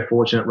 And I was very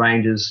fortunate.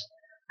 Rangers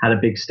had a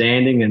big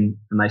standing and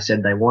they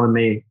said they wanted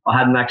me. I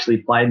hadn't actually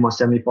played my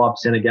 75%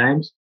 of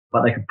games,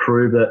 but they could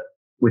prove that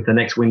with the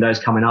next windows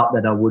coming up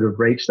that I would have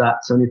reached that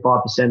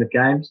 75% of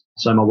games.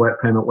 So my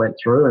work permit went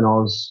through and I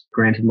was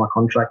granted my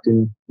contract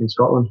in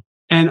Scotland.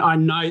 And I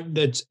note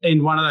that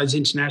in one of those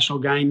international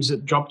games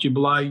that dropped you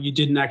below, you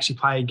didn't actually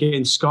play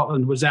against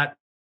Scotland. Was that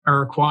a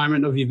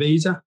requirement of your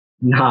visa?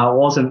 No, it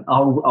wasn't. I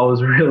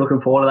was really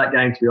looking forward to that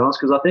game, to be honest,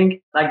 because I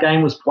think that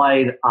game was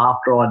played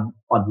after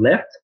I'd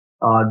left.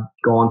 I'd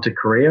gone to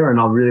Korea and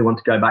I really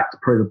wanted to go back to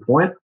prove a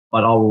point.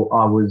 But I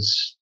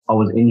was I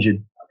was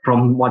injured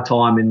from my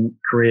time in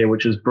Korea,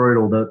 which was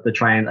brutal, the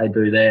training they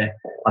do there.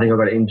 I think I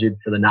got injured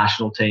for the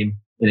national team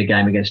in a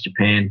game against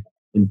Japan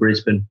in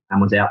Brisbane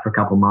and was out for a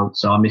couple of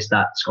months. So I missed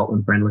that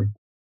Scotland friendly.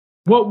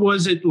 What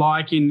was it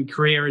like in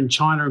Korea and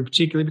China in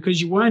particular? Because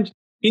you weren't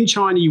in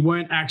China, you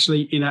weren't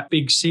actually in a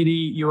big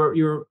city. You're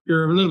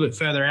a little bit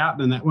further out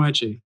than that,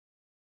 weren't you?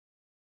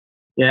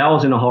 Yeah, I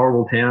was in a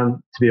horrible town,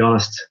 to be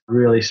honest,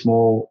 really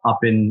small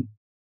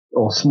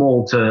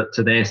small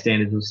to their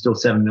standards. There's still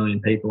 7 million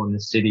people in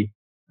this city,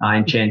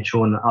 in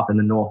Changchun, up in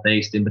the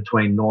northeast, in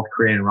between North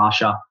Korea and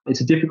Russia.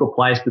 It's a difficult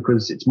place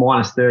because it's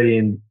minus 30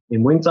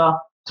 in winter.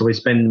 So we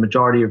spend the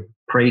majority of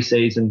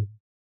pre-season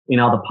in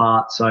other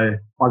parts. So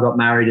I got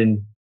married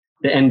in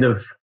the end of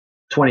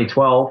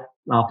 2012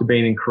 after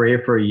being in Korea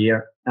for a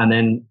year. And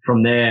then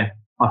from there,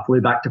 I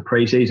flew back to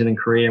pre-season in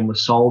Korea and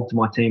was sold to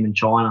my team in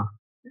China.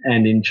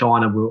 And in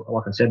China,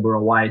 like I said, we're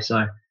away.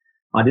 So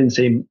I didn't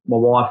see my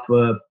wife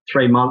for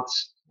 3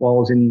 months while I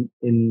was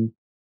in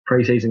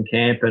pre-season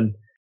camp. And,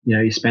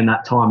 you spend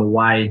that time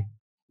away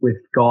with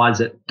guys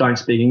that don't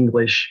speak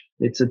English.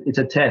 It's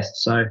a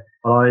test. So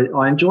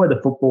I enjoyed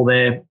the football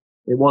there.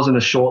 It wasn't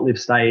a short-lived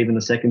stay even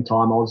the second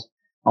time. I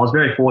was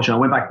very fortunate. I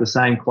went back to the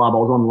same club. I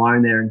was on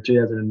loan there in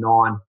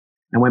 2009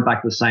 and went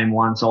back to the same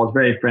one. So I was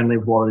very friendly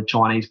with a lot of the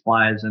Chinese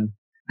players and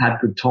had a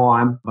good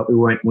time, but we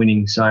weren't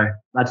winning. So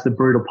that's the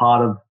brutal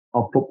part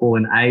of football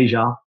in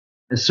Asia.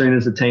 As soon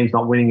as the team's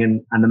not winning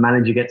and the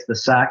manager gets the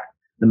sack,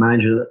 the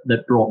manager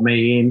that brought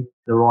me in,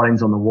 the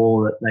writing's on the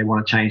wall that they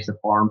want to change the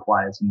foreign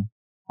players. And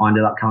I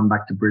ended up coming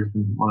back to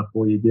Brisbane on a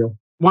 4-year deal.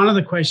 One of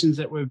the questions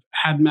that we've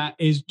had, Matt,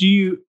 is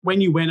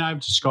when you went over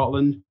to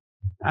Scotland,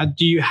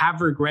 do you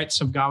have regrets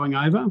of going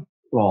over?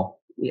 Well,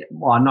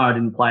 I know I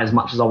didn't play as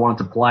much as I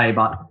wanted to play,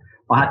 but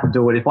I had to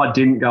do it. If I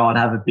didn't go, I'd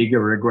have a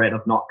bigger regret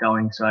of not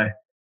going. So,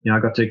 I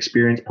got to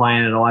experience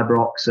playing at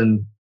Ibrox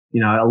and,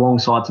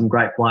 alongside some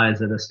great players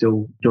that are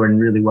still doing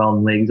really well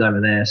in leagues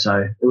over there. So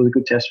it was a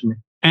good test for me.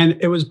 And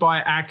it was by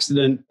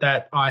accident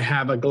that I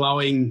have a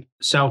glowing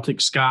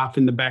Celtic scarf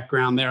in the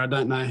background there. I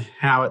don't know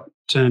how it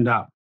turned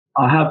up.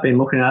 I have been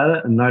looking at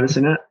it and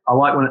noticing it. I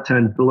like when it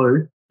turns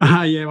blue.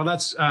 Yeah, well,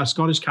 that's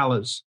Scottish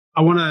colours.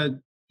 I want to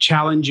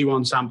challenge you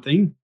on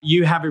something.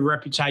 You have a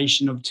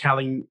reputation of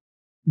telling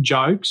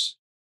jokes,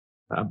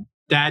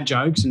 dad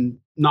jokes, and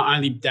not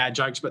only dad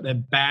jokes, but they're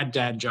bad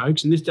dad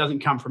jokes. And this doesn't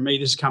come from me.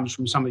 This comes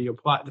from some of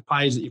the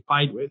players that you've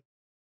played with.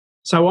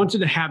 So I wanted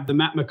to have the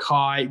Matt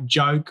McKay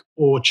joke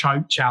or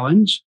choke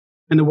challenge.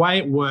 And the way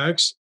it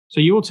works,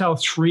 so you'll tell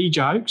 3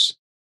 jokes.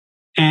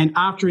 And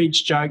after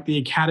each joke, the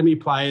academy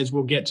players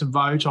will get to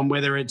vote on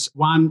whether it's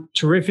 1,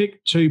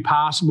 terrific, 2,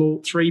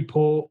 passable, 3,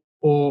 poor,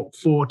 or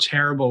 4,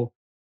 terrible.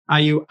 Are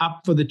you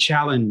up for the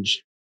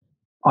challenge?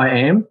 I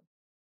am.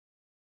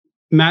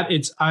 Matt,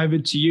 it's over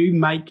to you.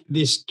 Make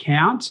this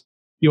count.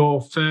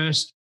 Your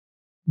first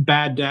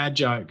bad dad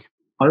joke.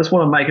 I just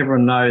want to make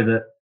everyone know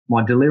that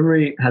my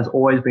delivery has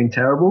always been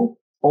terrible.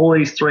 All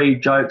these 3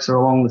 jokes are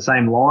along the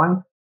same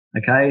line.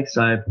 Okay,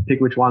 so pick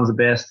which one's the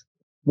best.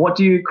 What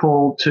do you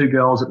call 2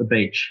 girls at the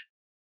beach?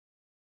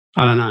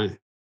 I don't know.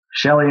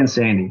 Shelley and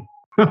Sandy.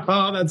 Okay.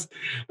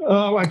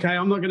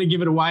 I'm not going to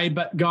give it away,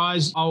 but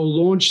guys, I'll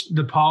launch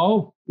the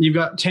poll. You've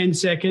got 10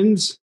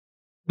 seconds.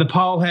 The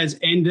poll has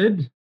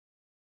ended,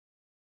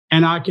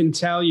 and I can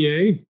tell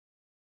you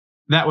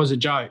that was a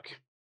joke.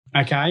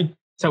 Okay,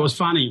 so it was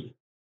funny.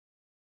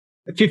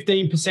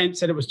 15%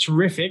 said it was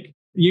terrific.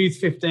 Youth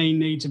 15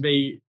 need to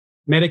be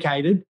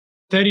medicated.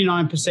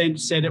 39%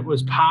 said it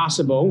was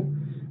passable.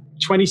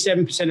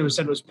 27%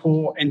 said it was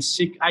poor, and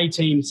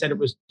 18% said it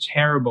was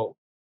terrible.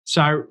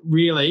 So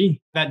really,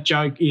 that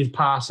joke is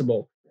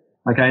passable.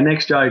 Okay,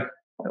 next joke.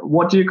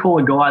 What do you call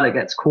a guy that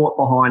gets caught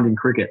behind in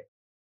cricket?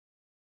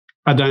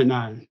 I don't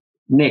know.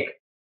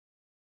 Nick.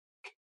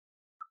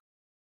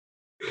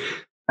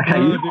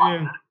 Okay,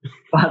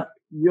 but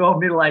you're a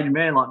middle-aged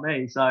man like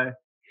me, so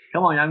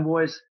come on, young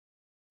boys.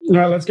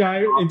 No, let's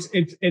go.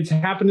 It's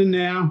happening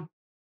now.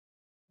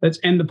 Let's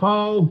end the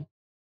poll.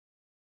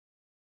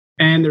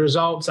 And the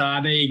results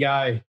are, there you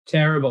go,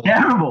 terrible.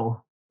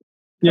 Terrible.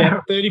 Yeah,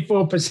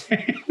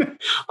 34%.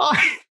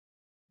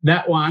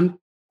 That one,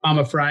 I'm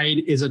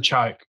afraid, is a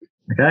choke.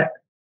 Okay.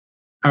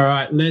 All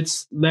right,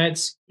 let's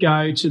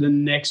go to the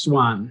next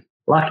one.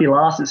 Lucky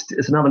last,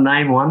 it's another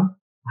name one.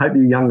 I hope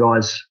you young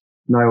guys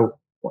know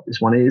what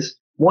this one is.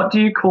 What do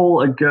you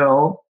call a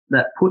girl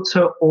that puts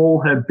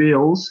all her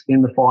bills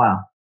in the fire?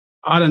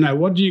 I don't know.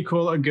 What do you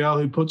call a girl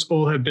who puts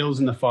all her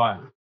bills in the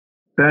fire?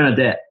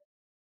 Bernadette.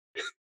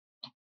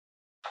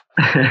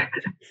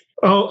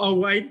 I'll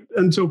wait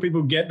until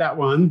people get that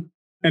one,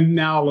 and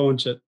now I'll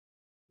launch it.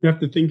 You have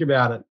to think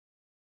about it.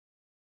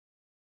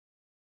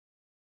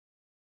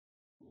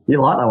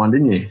 You liked that one,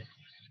 didn't you?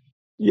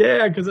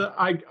 Yeah, because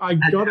I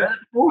got it.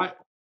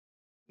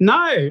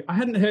 No, I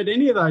hadn't heard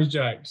any of those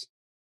jokes.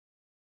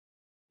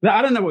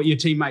 I don't know what your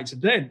teammates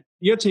have done.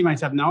 Your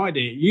teammates have no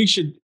idea.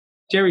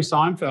 Jerry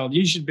Seinfeld,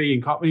 you should be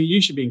in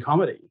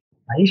comedy.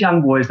 These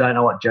young boys don't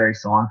know what Jerry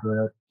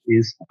Seinfeld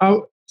is.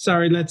 Oh,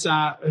 sorry. Let's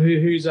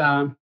who's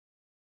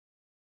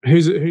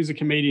Who's a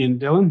comedian,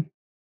 Dylan?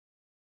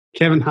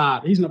 Kevin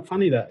Hart. He's not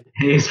funny though.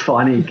 He is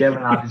funny. Kevin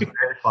Hart is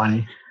very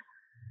funny.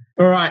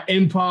 All right,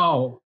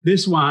 Empole.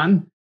 This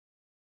one,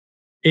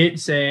 it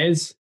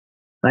says,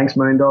 Thanks,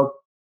 Moondog.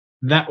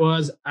 that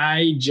was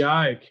a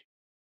joke.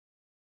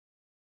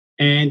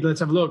 And let's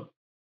have a look.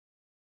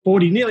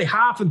 Nearly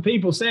half of the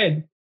people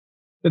said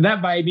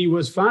that baby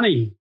was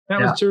funny.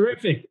 That was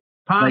terrific.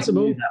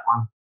 Passable. That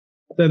one.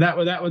 So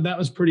that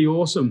was pretty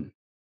awesome.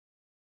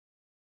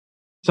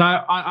 So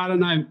I don't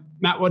know,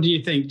 Matt. What do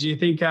you think? Do you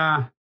think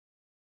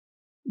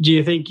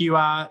you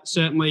are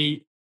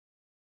certainly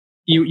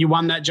you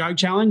won that joke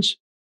challenge?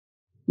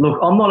 Look,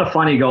 I'm not a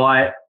funny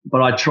guy,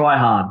 but I try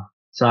hard.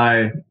 So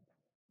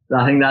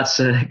I think that's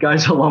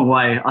goes a long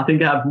way. I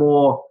think I have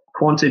more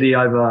quantity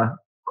over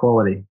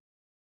quality.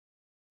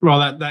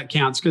 Well, that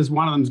counts because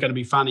one of them's going to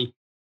be funny.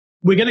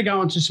 We're going to go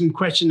on to some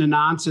question and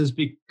answers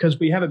because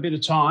we have a bit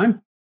of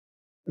time.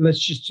 Let's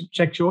just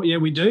check short. Yeah,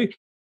 we do.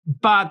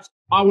 But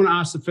I want to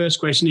ask the first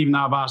question, even though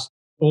I've asked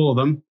all of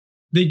them.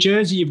 The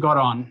jersey you've got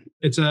on,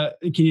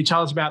 can you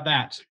tell us about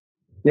that?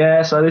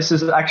 Yeah, so this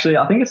is actually,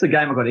 I think it's the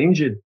game I got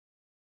injured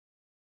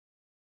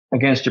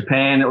against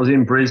Japan. It was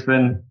in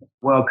Brisbane,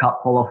 World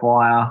Cup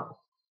qualifier.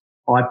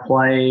 I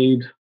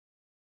probably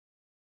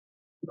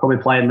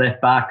played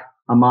left back.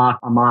 I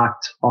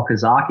marked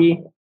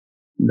Okazaki,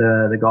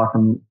 the guy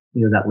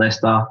he was at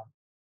Leicester.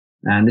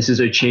 And this is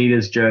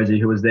Uchida's jersey,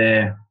 who was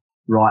their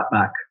right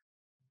back.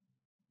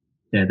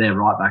 Yeah, their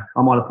right back.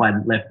 I might have played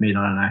left mid,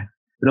 I don't know.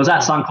 But it was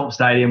at Suncorp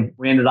Stadium.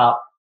 We ended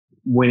up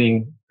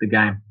winning the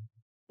game.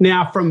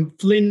 Now, from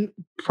Flynn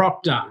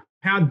Proctor,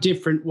 how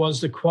different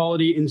was the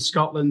quality in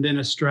Scotland than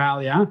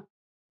Australia?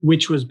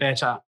 Which was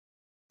better?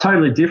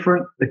 Totally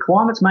different. The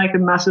climates make a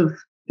massive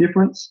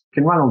difference.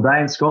 Can run all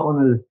day in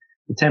Scotland.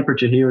 The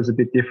temperature here is a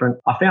bit different.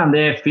 I found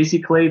there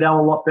physically they were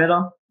a lot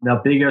better.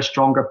 They're bigger,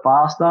 stronger,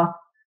 faster.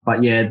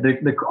 But yeah,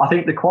 I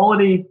think the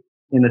quality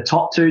in the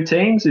top two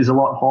teams is a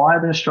lot higher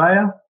than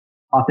Australia.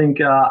 I think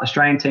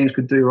Australian teams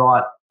could do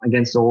right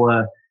against all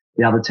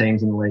the other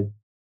teams in the league.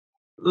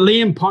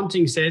 Liam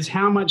Ponting says,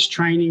 how much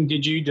training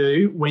did you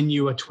do when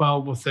you were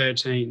 12 or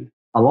 13?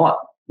 A lot.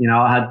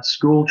 I had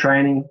school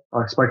training.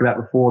 I spoke about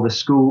before.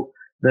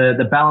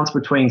 The balance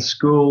between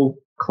school,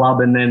 club,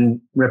 and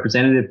then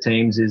representative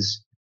teams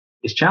is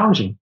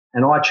challenging.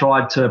 And I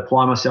tried to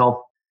apply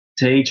myself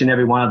to each and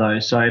every one of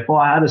those. So if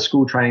I had a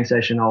school training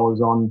session, I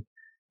was on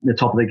the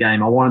top of the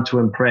game. I wanted to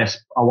impress.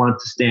 I wanted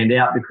to stand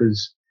out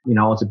because,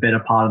 I was a better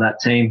part of that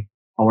team.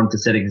 I wanted to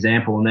set an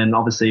example. And then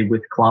obviously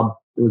with club,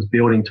 it was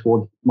building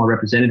towards my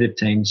representative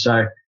team.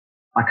 So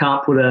I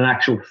can't put an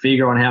actual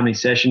figure on how many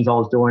sessions I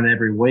was doing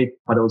every week,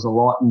 but it was a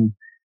lot. And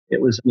it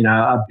was,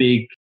 a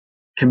big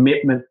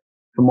commitment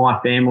for my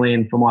family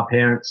and for my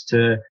parents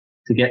to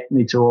get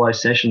me to all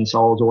those sessions. So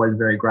I was always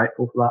very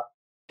grateful for that.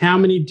 How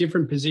many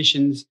different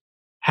positions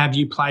have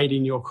you played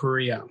in your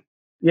career?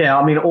 Yeah,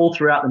 all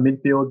throughout the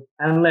midfield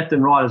and left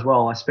and right as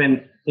well.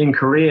 In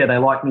Korea, they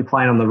liked me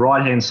playing on the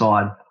right-hand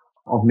side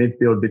of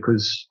midfield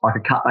because I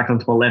could cut back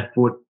onto my left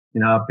foot.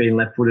 Being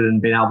left-footed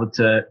and being able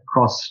to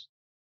cross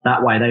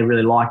that way, they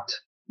really liked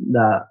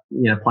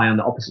playing on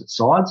the opposite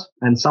sides.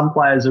 And some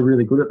players are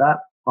really good at that.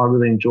 I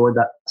really enjoyed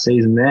that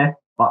season there.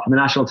 But for the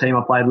national team,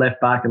 I played left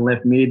back and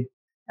left mid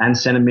and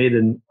centre mid.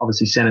 And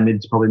obviously centre mid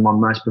is probably my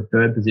most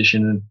preferred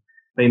position. And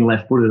being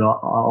left-footed,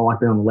 I like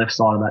being on the left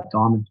side of that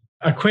diamond.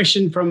 A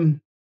question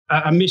from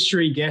a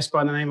mystery guest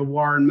by the name of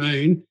Warren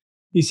Moon.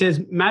 He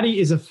says, Matty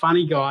is a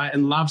funny guy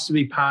and loves to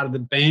be part of the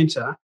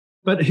banter,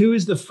 but who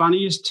is the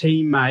funniest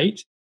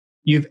teammate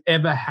you've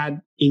ever had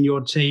in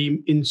your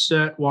team?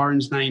 Insert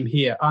Warren's name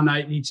here. Oh,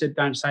 no, he said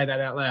don't say that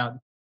out loud.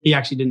 He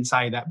actually didn't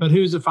say that. But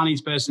who's the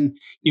funniest person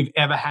you've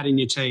ever had in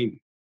your team?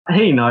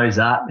 He knows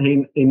that.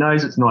 He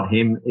knows it's not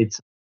him. It's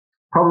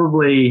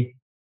probably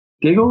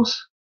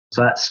Giggles.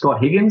 So that's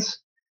Scott Higgins.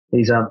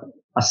 He's a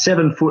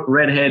 7-foot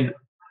redhead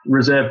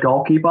reserve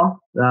goalkeeper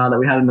that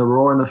we had in the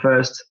Roar in the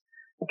first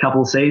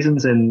couple of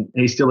seasons, and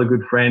he's still a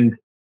good friend.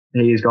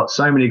 He's got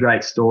so many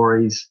great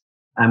stories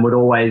and would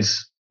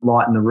always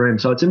lighten the room.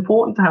 So it's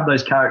important to have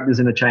those characters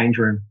in a change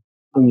room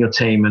in your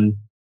team, and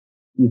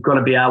you've got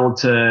to be able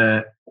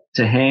to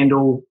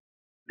handle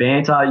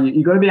banter.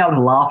 You've got to be able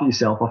to laugh at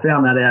yourself. I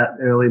found that out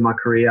early in my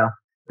career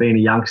being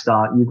a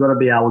youngster. You've got to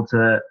be able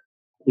to,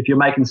 if you're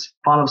making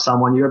fun of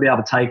someone, you've got to be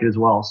able to take it as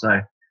well. So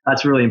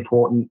that's really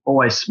important.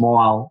 Always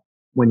smile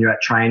when you're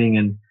at training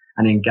and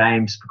in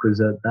games, because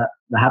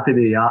the happier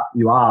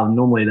you are,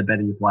 normally the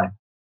better you play.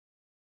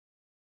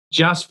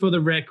 Just for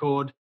the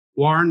record,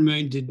 Warren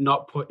Moon did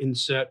not put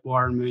insert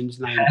Warren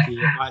Moon's name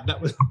here. Right?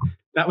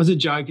 That was a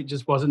joke. It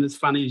just wasn't as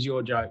funny as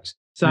your jokes.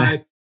 So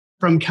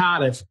from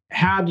Cardiff,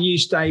 how do you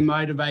stay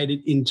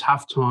motivated in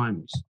tough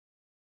times?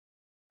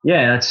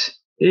 Yeah, it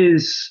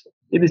is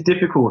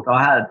difficult.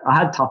 I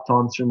had tough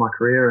times through my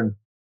career,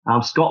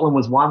 and Scotland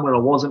was one where I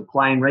wasn't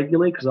playing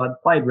regularly because I'd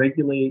played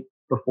regularly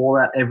before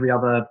that every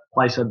other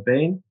place I'd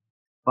been.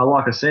 But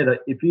like I said,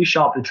 if you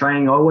show up to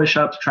training, I always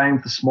show up to training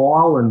with a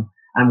smile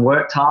and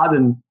worked hard,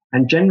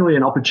 and generally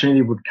an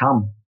opportunity would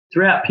come.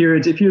 Throughout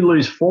periods, if you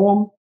lose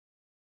form,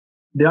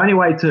 the only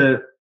way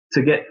to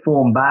get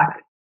form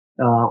back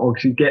or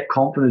to get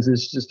confidence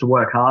is just to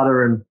work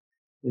harder. And,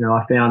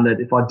 I found that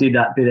if I did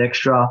that bit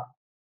extra,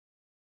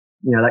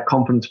 that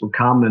confidence would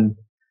come,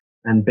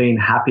 and being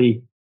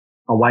happy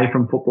away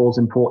from football is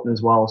important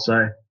as well.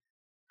 So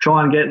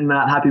try and get in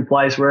that happy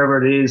place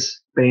wherever it is,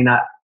 being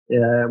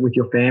with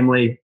your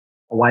family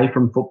away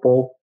from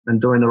football and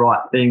doing the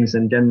right things,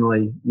 and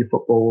generally your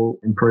football will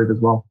improve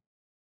as well.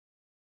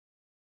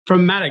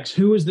 From Maddox,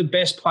 who was the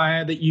best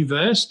player that you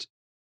versed,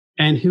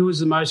 and who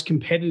was the most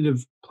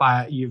competitive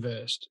player you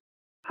versed?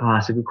 Oh,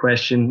 that's a good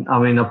question. I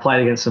mean, I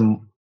played against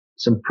some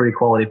pretty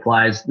quality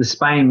players. The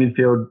Spain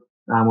midfield,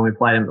 when we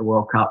played them at the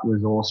World Cup,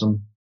 was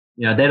awesome.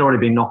 They'd already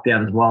been knocked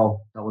out as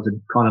well. That was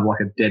kind of like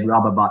a dead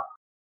rubber, but,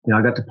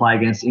 I got to play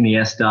against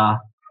Iniesta,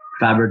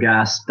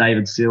 Fabregas,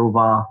 David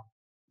Silva.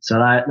 So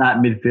that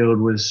midfield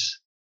was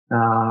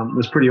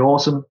pretty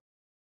awesome.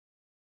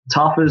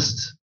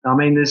 Toughest, I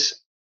mean,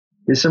 there's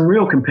some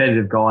real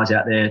competitive guys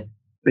out there,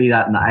 be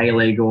that in the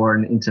A-League or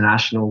in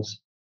internationals.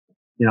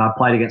 I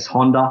played against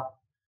Honda,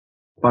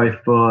 both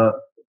for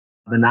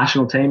the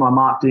national team. I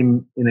marked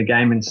him in a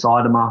game in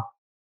Saitama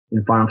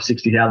in front of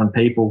 60,000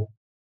 people.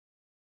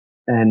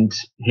 And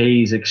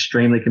he's an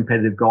extremely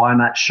competitive guy, and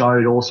that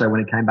showed also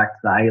when he came back to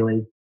the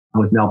A-League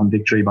with Melbourne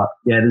Victory. But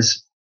yeah,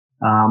 there's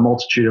a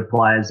multitude of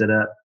players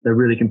they're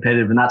really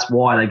competitive, and that's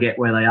why they get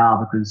where they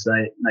are, because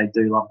they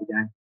do love the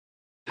game.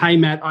 Hey,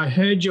 Matt, I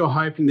heard you're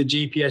hoping the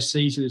GPS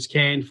season is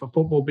canned for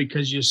football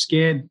because you're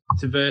scared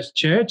to verse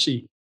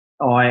Churchy.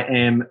 I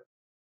am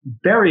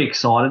very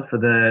excited for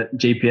the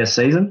GPS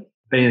season.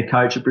 Being a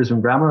coach at Brisbane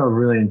Grammar, I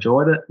really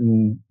enjoyed it,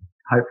 and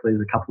hopefully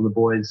there's a couple of the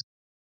boys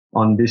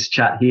on this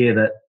chat here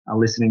that are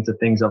listening to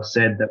things I've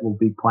said that will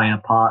be playing a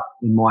part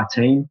in my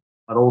team.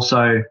 But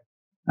also,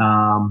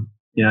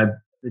 the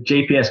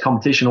GPS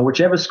competition, or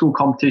whichever school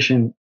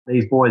competition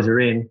these boys are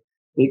in,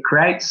 it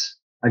creates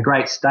a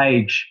great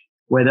stage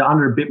where they're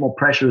under a bit more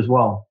pressure as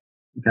well.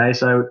 Okay,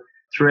 so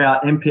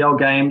throughout NPL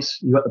games,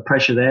 you've got the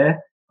pressure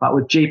there. But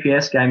with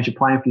GPS games, you're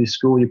playing for your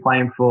school, you're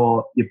playing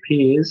for your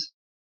peers,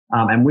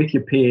 and with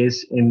your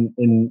peers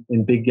in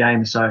big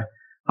games. So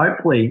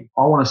hopefully,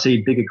 I want to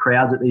see bigger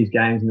crowds at these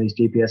games and these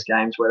GPS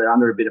games where they're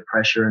under a bit of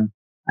pressure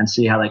and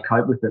see how they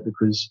cope with it,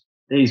 because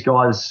these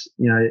guys,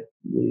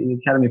 the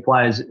academy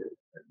players,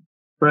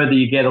 further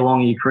you get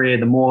along in your career,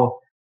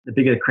 the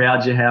bigger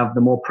crowds you have,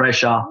 the more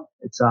pressure.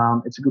 It's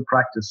a good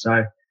practice.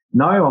 So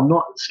no, I'm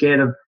not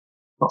scared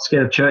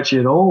of Churchy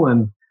at all,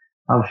 and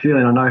I have a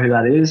feeling I know who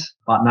that is.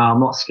 But no, I'm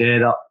not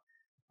scared.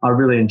 I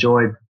really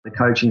enjoyed the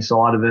coaching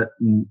side of it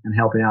and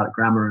helping out at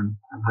Grammar, and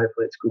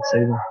hopefully it's a good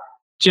season.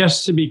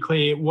 Just to be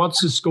clear,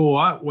 what's the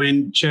score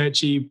when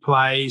Churchy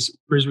plays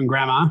Brisbane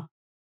Grammar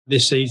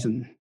this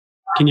season?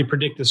 Can you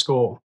predict the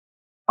score?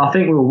 I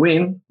think we'll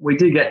win. We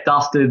did get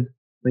dusted.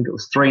 I think it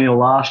was 3-0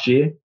 last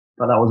year,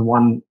 but that was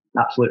one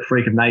absolute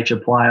freak of nature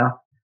player.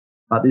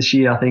 But this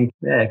year, I think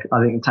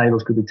the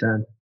tables could be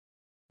turned.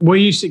 Were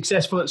you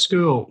successful at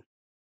school?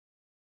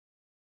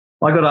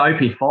 I got an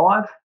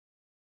OP5.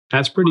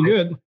 That's pretty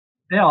good.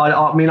 Yeah,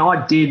 I mean,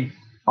 I did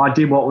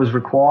what was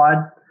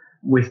required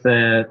with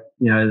the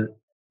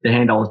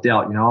hand I was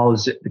dealt. I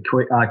was at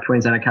the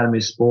Queensland Academy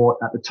of Sport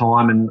at the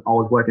time, and I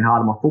was working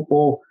hard on my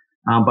football,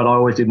 but I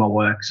always did my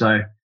work.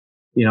 So,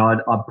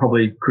 I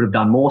probably could have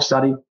done more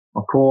study.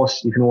 Of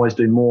course, you can always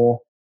do more,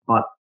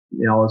 but,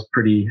 I was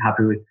pretty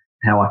happy with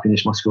how I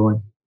finished my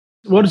schooling.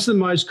 What is the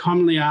most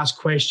commonly asked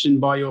question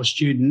by your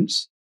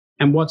students,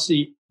 and what's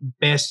the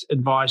best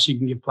advice you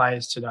can give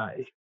players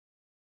today?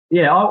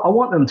 Yeah, I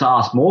want them to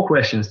ask more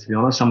questions, to be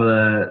honest, some of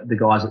the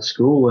guys at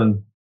school.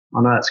 And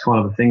I know it's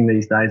kind of a thing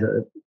these days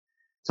that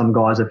some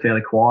guys are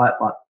fairly quiet,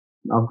 but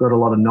I've got a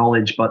lot of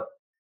knowledge. But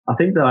I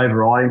think the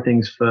overriding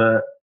things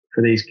for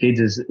these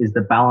kids is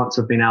the balance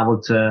of being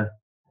able to,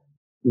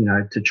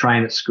 to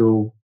train at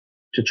school,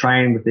 to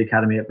train with the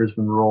academy at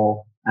Brisbane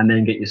Roar, and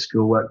then get your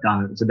schoolwork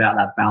done. It's about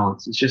that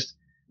balance. It's just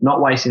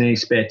not wasting any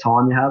spare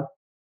time you have.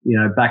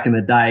 Back in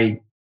the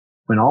day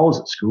when I was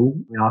at school,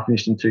 I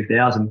finished in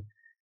 2000,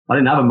 I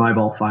didn't have a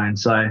mobile phone.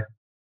 So,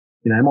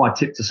 my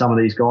tip to some of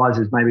these guys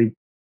is maybe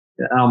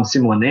I'm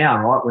similar now,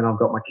 right? When I've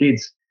got my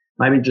kids,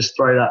 maybe just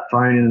throw that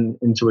phone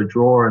into a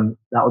drawer, and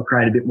that would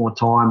create a bit more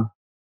time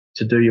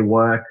to do your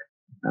work,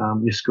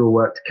 your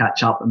schoolwork, to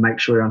catch up and make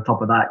sure you're on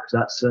top of that, because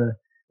that's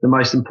the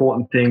most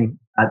important thing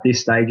at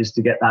this stage, is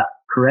to get that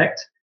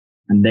correct,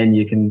 and then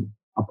you can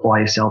apply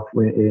yourself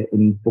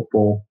in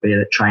football, be it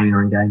at training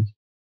or in games.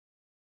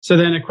 So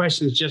then a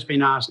question that's just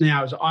been asked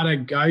now is, I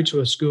don't go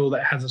to a school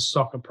that has a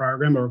soccer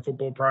program or a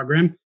football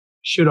program.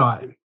 Should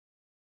I?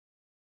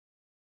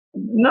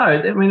 No,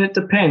 I mean, it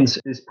depends.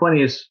 There's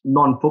plenty of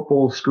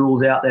non-football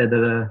schools out there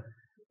that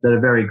are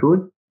very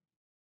good.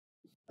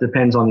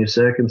 Depends on your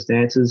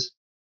circumstances.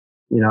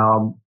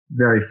 I'm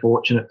very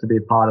fortunate to be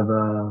a part of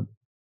a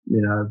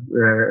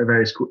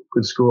very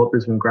good school at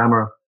Brisbane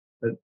Grammar.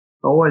 But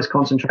always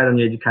concentrate on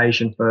your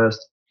education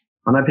first.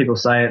 I know people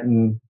say it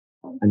and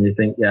you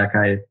think, yeah,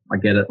 okay, I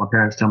get it. My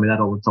parents tell me that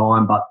all the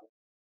time, but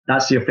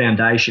that's your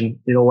foundation.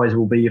 It always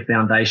will be your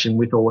foundation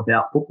with or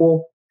without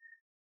football.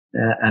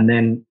 And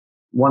then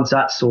once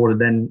that's sorted,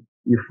 then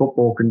your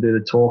football can do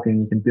the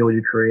talking. You can build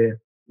your career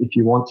if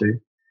you want to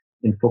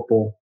in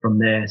football from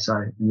there. So,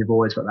 and you've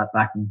always got that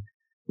backing,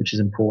 which is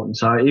important.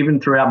 So even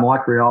throughout my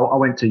career, I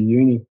went to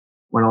uni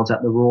when I was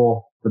at the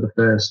Roar for the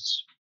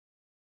first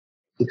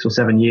 6 or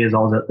 7 years. I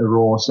was at the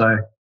Roar. So,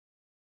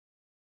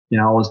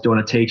 I was doing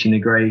a teaching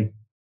degree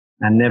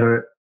and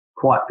never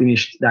quite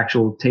finished the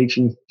actual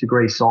teaching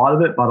degree side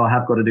of it, but I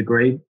have got a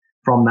degree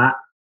from that,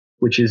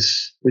 which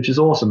is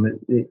awesome.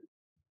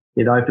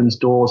 It opens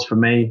doors for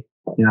me,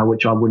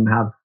 which I wouldn't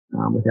have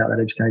without that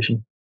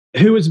education.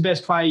 Who was the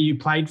best player you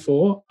played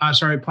for?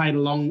 Played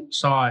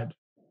alongside?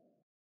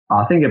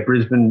 I think at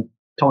Brisbane,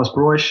 Thomas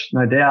Broish,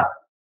 no doubt.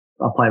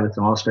 I played with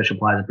some other special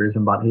players at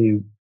Brisbane, but he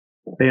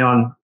being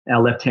on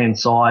our left-hand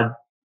side,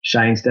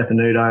 Shane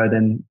Stefanuto,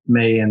 then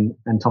me and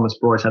Thomas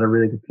Broish had a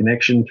really good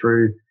connection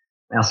through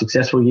our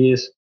successful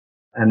years.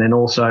 And then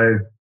also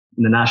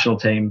in the national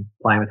team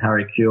playing with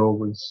Harry Kewell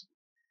was,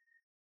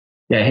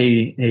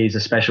 he's a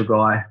special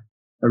guy,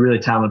 a really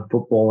talented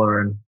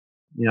footballer. And,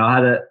 I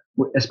had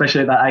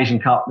especially at that Asian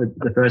Cup,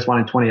 the first one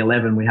in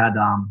 2011, we had,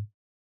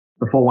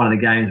 before one of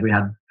the games, we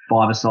had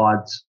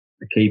 5-a-sides,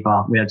 a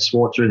keeper. We had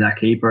Schwarzer as our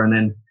keeper. And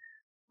then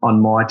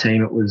on my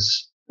team, it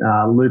was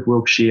Luke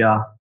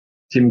Wilkshire,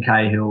 Tim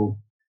Cahill,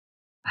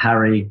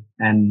 Harry,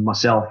 and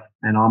myself.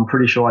 And I'm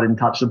pretty sure I didn't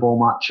touch the ball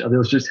much. It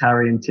was just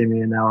Harry and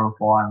Timmy, and they were on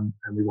fire,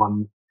 and we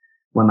won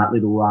that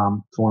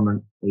little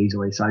tournament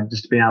easily. So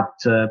just being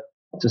able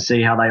to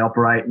see how they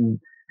operate and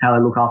how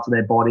they look after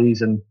their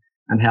bodies and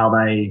how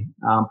they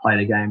play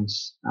the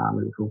games,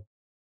 really cool.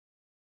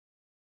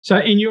 So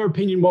in your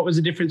opinion, what was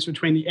the difference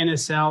between the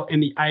NSL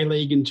and the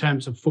A-League in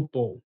terms of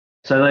football?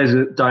 So those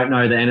who don't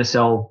know, the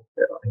NSL,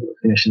 I think it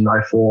finished in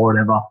 04 or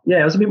whatever.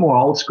 Yeah, it was a bit more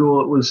old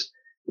school.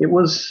 It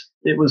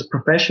was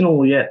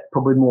professional, yet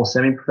probably more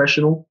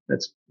semi-professional.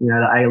 It's, the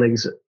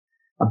A-League's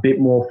a bit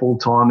more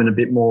full-time and a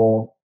bit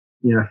more,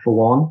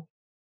 full-on,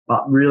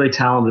 but really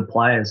talented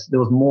players. There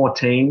was more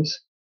teams,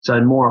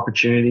 so more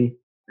opportunity,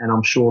 and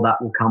I'm sure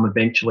that will come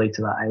eventually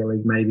to the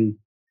A-League maybe.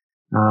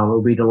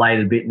 It'll be delayed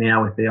a bit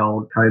now with the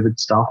old COVID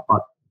stuff,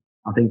 but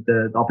I think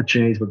the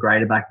opportunities were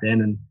greater back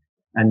then,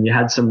 and you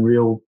had some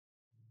real,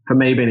 for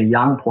me being a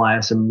young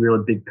player, some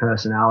really big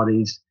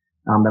personalities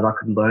that I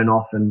could learn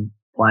off and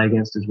play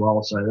against as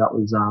well. So that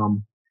was,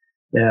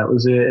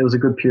 it was a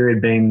good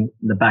period being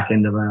the back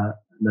end of the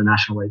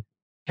National League.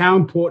 How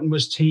important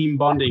was team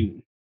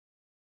bonding?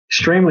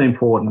 Extremely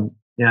important.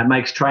 It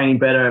makes training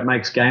better, it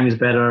makes games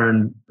better,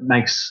 and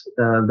makes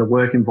the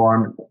work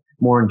environment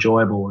more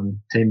enjoyable, and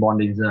team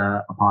bonding is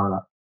a part of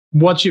that.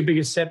 What's your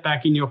biggest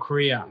setback in your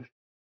career?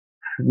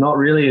 Not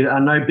really.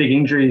 No big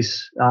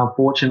injuries,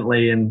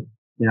 fortunately, and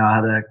I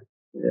had a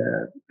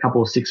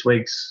couple of 6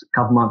 weeks,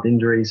 couple month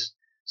injuries.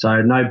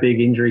 So no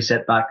big injury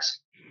setbacks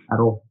at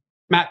all.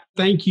 Matt,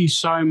 thank you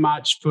so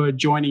much for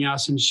joining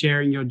us and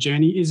sharing your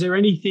journey. Is there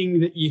anything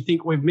that you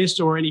think we've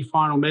missed, or any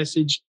final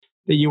message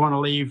that you want to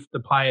leave the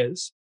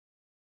players?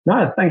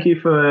 No, thank you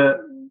for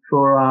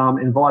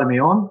inviting me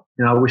on.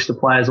 I wish the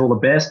players all the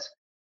best.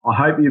 I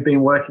hope you've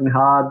been working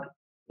hard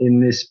in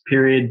this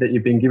period that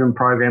you've been given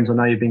programs. I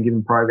know you've been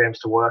given programs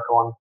to work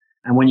on.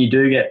 And when you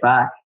do get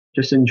back,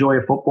 just enjoy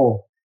your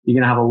football. You're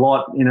going to have a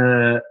lot in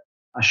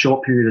a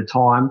short period of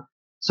time.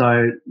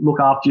 So look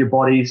after your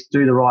bodies,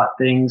 do the right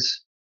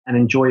things, and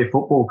enjoy your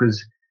football,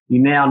 because you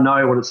now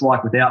know what it's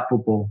like without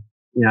football,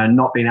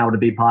 not being able to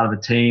be part of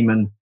a team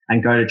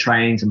and go to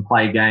trainings and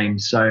play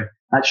games. So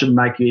that should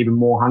make you even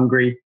more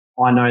hungry.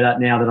 I know that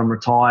now that I'm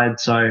retired.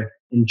 So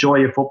enjoy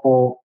your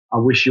football. I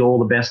wish you all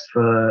the best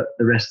for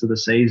the rest of the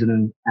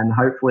season, and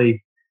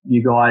hopefully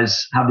you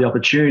guys have the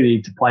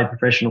opportunity to play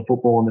professional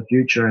football in the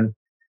future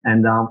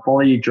and follow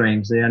your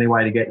dreams. The only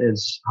way to get there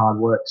is hard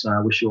work. So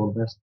I wish you all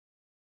the best.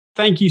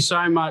 Thank you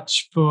so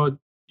much for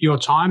your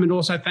time, and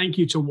also thank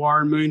you to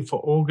Warren Moon for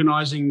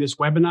organising this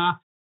webinar.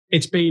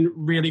 It's been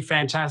really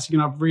fantastic,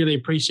 and I've really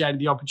appreciated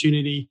the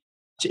opportunity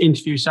to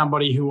interview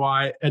somebody who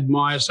I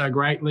admire so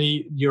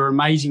greatly. Your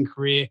amazing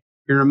career,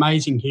 you're an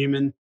amazing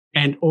human,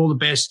 and all the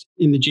best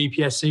in the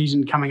GPS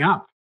season coming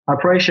up. I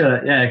appreciate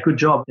it. Yeah, good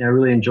job. I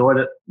really enjoyed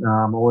it.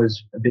 I'm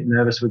always a bit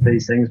nervous with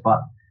these things,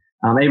 but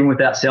even with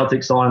that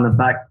Celtic sign in the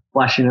back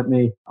flashing at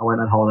me, I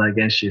won't hold that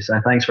against you.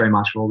 So thanks very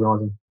much for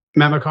organising.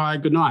 Matt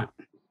McKay, good night.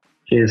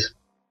 Cheers.